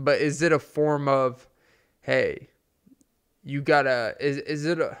 But is it a form of, hey, you gotta, is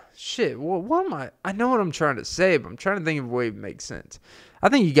it a, shit, well, what am I know what I'm trying to say, but I'm trying to think of a way it makes sense. I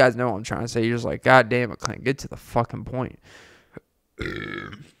think you guys know what I'm trying to say. You're just like, God damn it, Clint, get to the fucking point.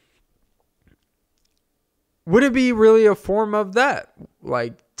 Would it be really a form of that?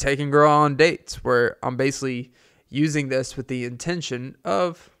 Like taking girl on dates, where I'm basically using this with the intention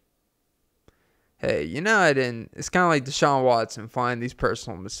of, hey, it's kind of like Deshaun Watson flying these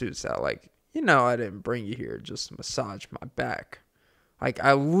personal masseuses out. Like, I didn't bring you here just to massage my back. Like,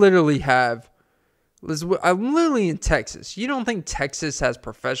 I'm literally in Texas. You don't think Texas has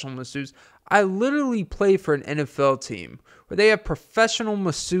professional masseuses? I literally play for an NFL team where they have professional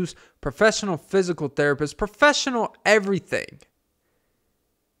masseuse, professional physical therapists, professional everything.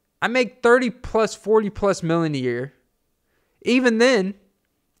 I make 30 plus, 40 plus million a year. Even then,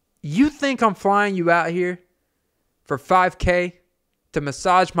 you think I'm flying you out here for $5K to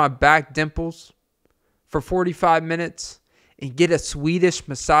massage my back dimples for 45 minutes and get a Swedish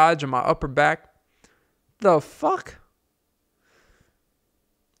massage on my upper back? The fuck?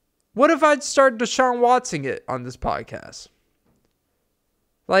 What if I'd start Deshaun Watson it on this podcast?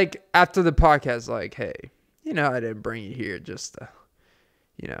 Like, after the podcast, like, hey, I didn't bring you here just to,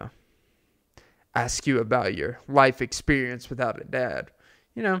 ask you about your life experience without a dad.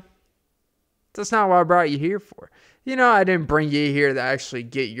 That's not what I brought you here for. I didn't bring you here to actually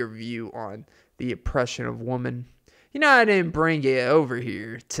get your view on the oppression of women. I didn't bring you over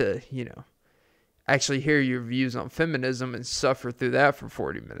here to, actually hear your views on feminism and suffer through that for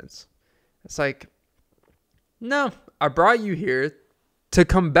 40 minutes. It's like, no, I brought you here to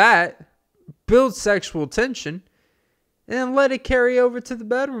combat, build sexual tension, and then let it carry over to the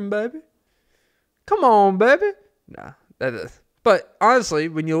bedroom, baby. Come on, baby. Nah, But honestly,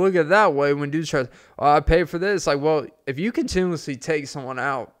 when you look at it that way, when dudes try, oh, I paid for this, like, well, if you continuously take someone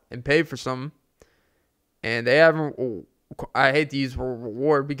out and pay for something, and they haven't, I hate to use the word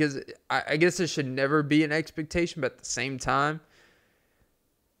reward because I guess it should never be an expectation, but at the same time,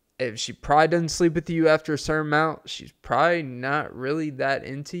 if she probably doesn't sleep with you after a certain amount, she's probably not really that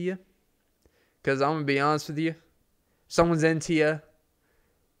into you. Because I'm going to be honest with you, if someone's into you and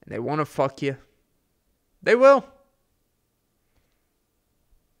they want to fuck you, they will.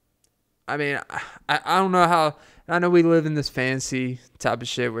 I mean, I don't know how. I know we live in this fancy type of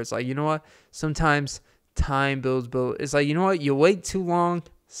shit where it's like, you know what? Sometimes time builds. It's like, you know what? You wait too long,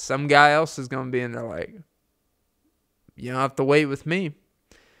 some guy else is going to be in there like, you don't have to wait with me.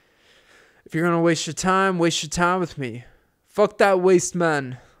 If you're going to waste your time with me. Fuck that waste,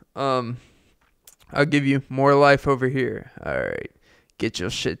 man. I'll give you more life over here. All right. Get your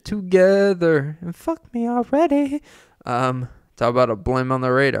shit together and fuck me already. Talk about a blimp on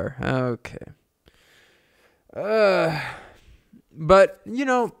the radar. Okay. But, you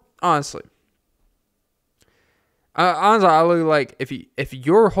know, honestly, I look like if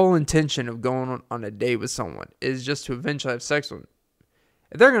your whole intention of going on a date with someone is just to eventually have sex with them,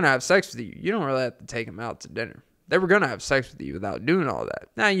 if they're going to have sex with you, you don't really have to take them out to dinner. They were going to have sex with you without doing all that.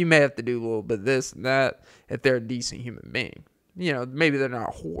 Now, you may have to do a little bit of this and that if they're a decent human being. You know, maybe they're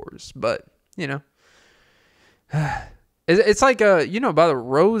not whores, but, you know. It's like, you know, by the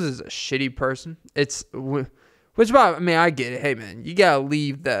Rose is a shitty person. Which, I mean, I get it. Hey, man, you got to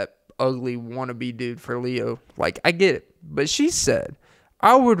leave that ugly wannabe dude for Leo. Like, I get it. But she said,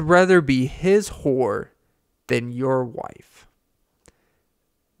 I would rather be his whore than your wife.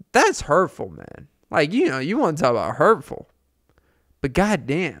 That's hurtful, man. Like, you know, you want to talk about hurtful. But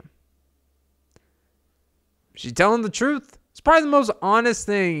goddamn. She's telling the truth. It's probably the most honest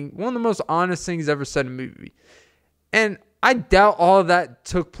thing, one of the most honest things ever said in a movie. And I doubt all of that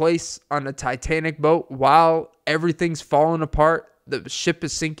took place on a Titanic boat while everything's falling apart. The ship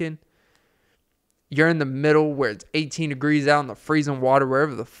is sinking. You're in the middle where it's 18 degrees out in the freezing water,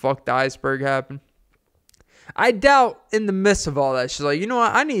 wherever the fuck the iceberg happened. I doubt in the midst of all that, she's like, you know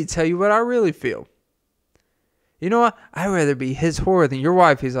what? I need to tell you what I really feel. You know what? I'd rather be his whore than your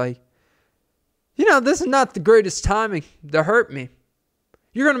wife. He's like, you know, this is not the greatest timing to hurt me.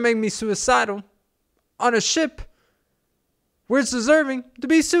 You're going to make me suicidal on a ship where it's deserving to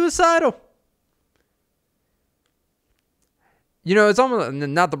be suicidal. You know, it's almost,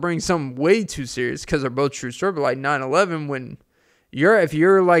 not to bring something way too serious because they're both true story, but like 9/11, when if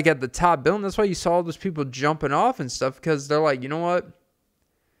you're like at the top building, that's why you saw all those people jumping off and stuff, because they're like, you know what?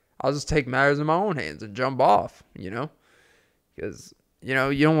 I'll just take matters in my own hands and jump off, you know? Because, you know,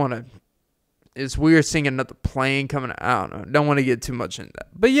 you don't want to, it's weird seeing another plane coming out. I don't know. Don't want to get too much into that.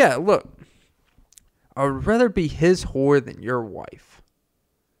 But yeah, look, I would rather be his whore than your wife.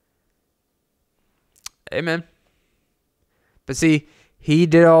 Amen. But see, he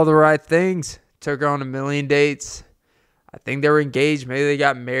did all the right things. Took her on 1 million dates. I think they were engaged. Maybe they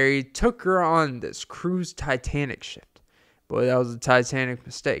got married. Took her on this cruise Titanic ship. Boy, that was a Titanic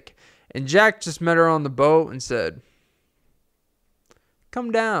mistake. And Jack just met her on the boat and said,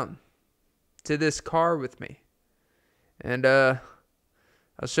 come down to this car with me. And I'll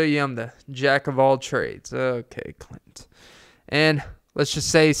show you I'm the jack of all trades. Okay, Clint. And let's just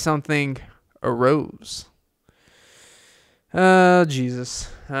say something arose. Oh, Jesus.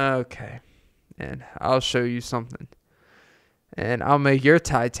 Okay. And I'll show you something. And I'll make your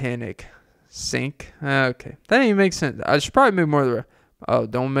Titanic sink. Okay. That didn't even make sense. I should probably make more of the... Oh,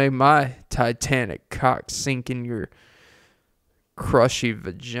 don't make my Titanic cock sink in your crushy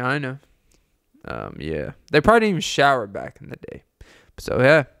vagina. Yeah. They probably didn't even shower back in the day. So,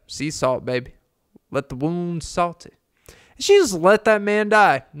 yeah. Sea salt, baby. Let the wound salt it. And she just let that man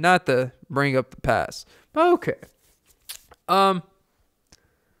die. Not to bring up the past. But okay. But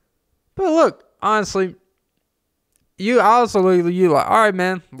look, honestly, I also look at you like, all right,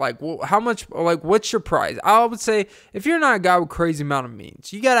 man, like, how much, like, what's your price? I would say, if you're not a guy with crazy amount of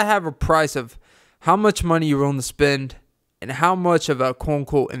means, you got to have a price of how much money you're willing to spend and how much of a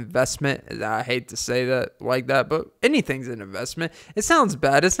quote-unquote investment. I hate to say that like that, but anything's an investment. It sounds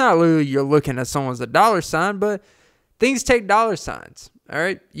bad. It's not literally you're looking at someone as a dollar sign, but things take dollar signs, all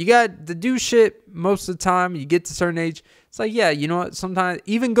right? You got to do shit most of the time. You get to a certain age. It's like, yeah, you know what? Sometimes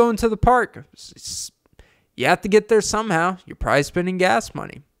even going to the park, you have to get there somehow. You're probably spending gas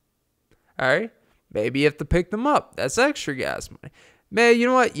money. All right? Maybe you have to pick them up. That's extra gas money. Man, you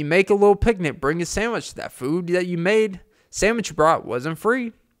know what? You make a little picnic. Bring a sandwich. That food that you made, sandwich you brought wasn't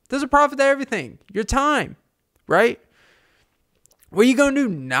free. There's a profit to everything. Your time. Right? What are you going to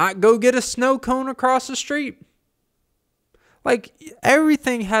do? Not go get a snow cone across the street? Like,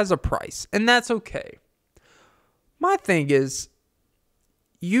 everything has a price, and that's okay. My thing is,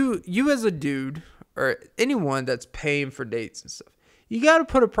 you as a dude, or anyone that's paying for dates and stuff, you got to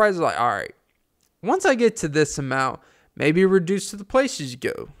put a price like, all right, once I get to this amount, maybe reduce to the places you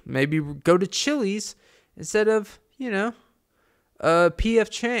go. Maybe go to Chili's instead of, P.F.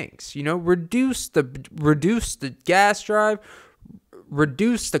 Chang's. Reduce the gas drive,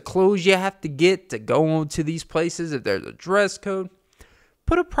 reduce the clothes you have to get to go to these places if there's a dress code.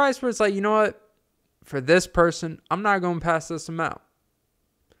 Put a price where it's like, you know what? For this person, I'm not going past this amount.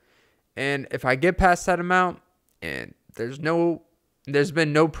 And if I get past that amount and there's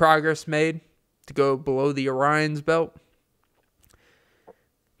been no progress made to go below the Orion's belt,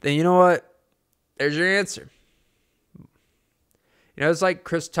 then you know what? There's your answer. It's like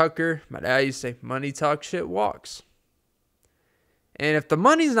Chris Tucker. My dad used to say, money talks, shit walks. And if the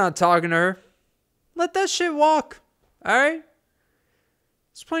money's not talking to her, let that shit walk. All right?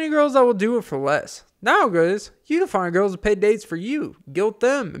 There's plenty of girls that will do it for less. Nowadays, you can find girls that pay dates for you. Guilt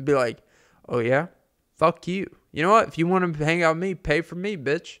them and be like, oh yeah? Fuck you. You know what? If you want to hang out with me, pay for me,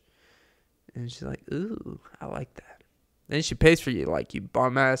 bitch. And she's like, ooh, I like that. Then she pays for you like, you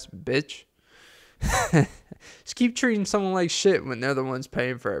bum ass bitch. Just keep treating someone like shit when they're the ones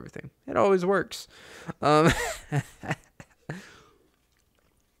paying for everything. It always works. But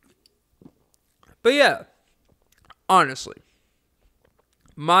yeah, honestly,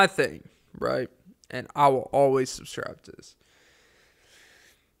 my thing, right? And I will always subscribe to this,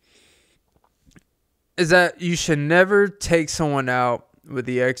 is that you should never take someone out with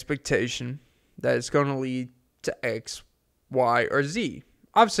the expectation that it's going to lead to X, Y, or Z.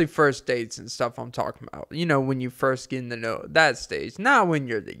 Obviously, first dates and stuff I'm talking about. When you first get to know that stage. Not when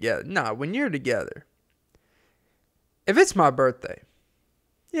you're together. Nah, when you're together. If it's my birthday,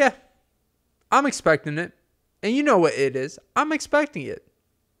 yeah, I'm expecting it. And you know what it is. I'm expecting it.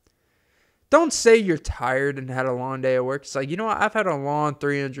 Don't say you're tired and had a long day at work. It's like, you know what? I've had a long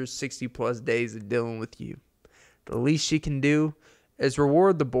 360 plus days of dealing with you. The least you can do is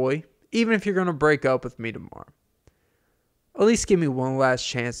reward the boy, even if you're going to break up with me tomorrow. At least give me one last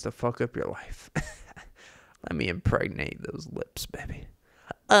chance to fuck up your life. Let me impregnate those lips, baby.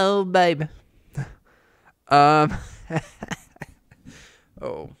 Oh, baby. Oh.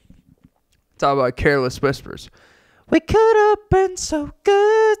 Talk about careless whispers. We could have been so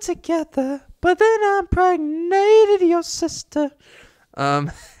good together, but then I impregnated your sister.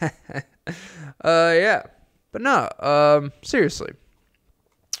 Yeah. But no, seriously.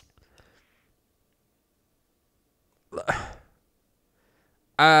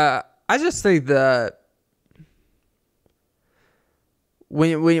 I just think that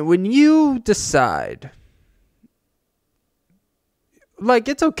when you decide, like,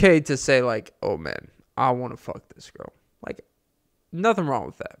 it's okay to say, like, oh man, I want to fuck this girl. Like, nothing wrong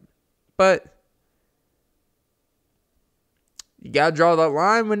with that. But you gotta draw that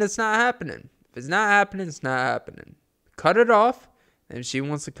line when it's not happening. If it's not happening, it's not happening. Cut it off. And if she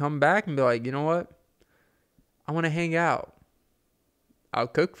wants to come back and be like, you know what? I want to hang out. I'll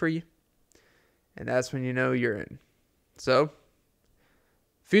cook for you. And that's when you know you're in. So,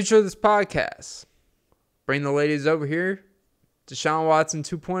 future of this podcast. Bring the ladies over here. Deshaun Watson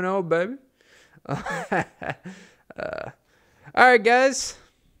 2.0, baby. All right, guys.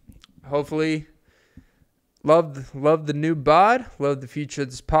 Hopefully, love the new bod. Love the future of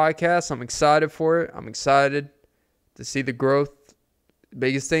this podcast. I'm excited for it. I'm excited to see the growth. The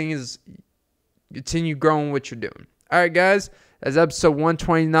biggest thing is continue growing what you're doing. All right, guys. That's episode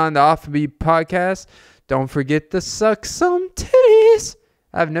 129 of the Off the Beat podcast. Don't forget to suck some titties.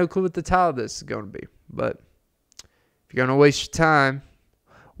 I have no clue what the title of this is going to be. But if you're going to waste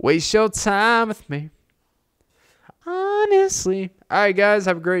your time with me. Honestly. All right, guys.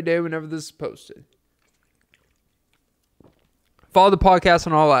 Have a great day whenever this is posted. Follow the podcast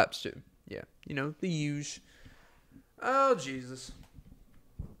on all apps, too. Yeah. The usual. Oh, Jesus.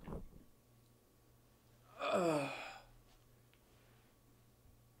 Ugh.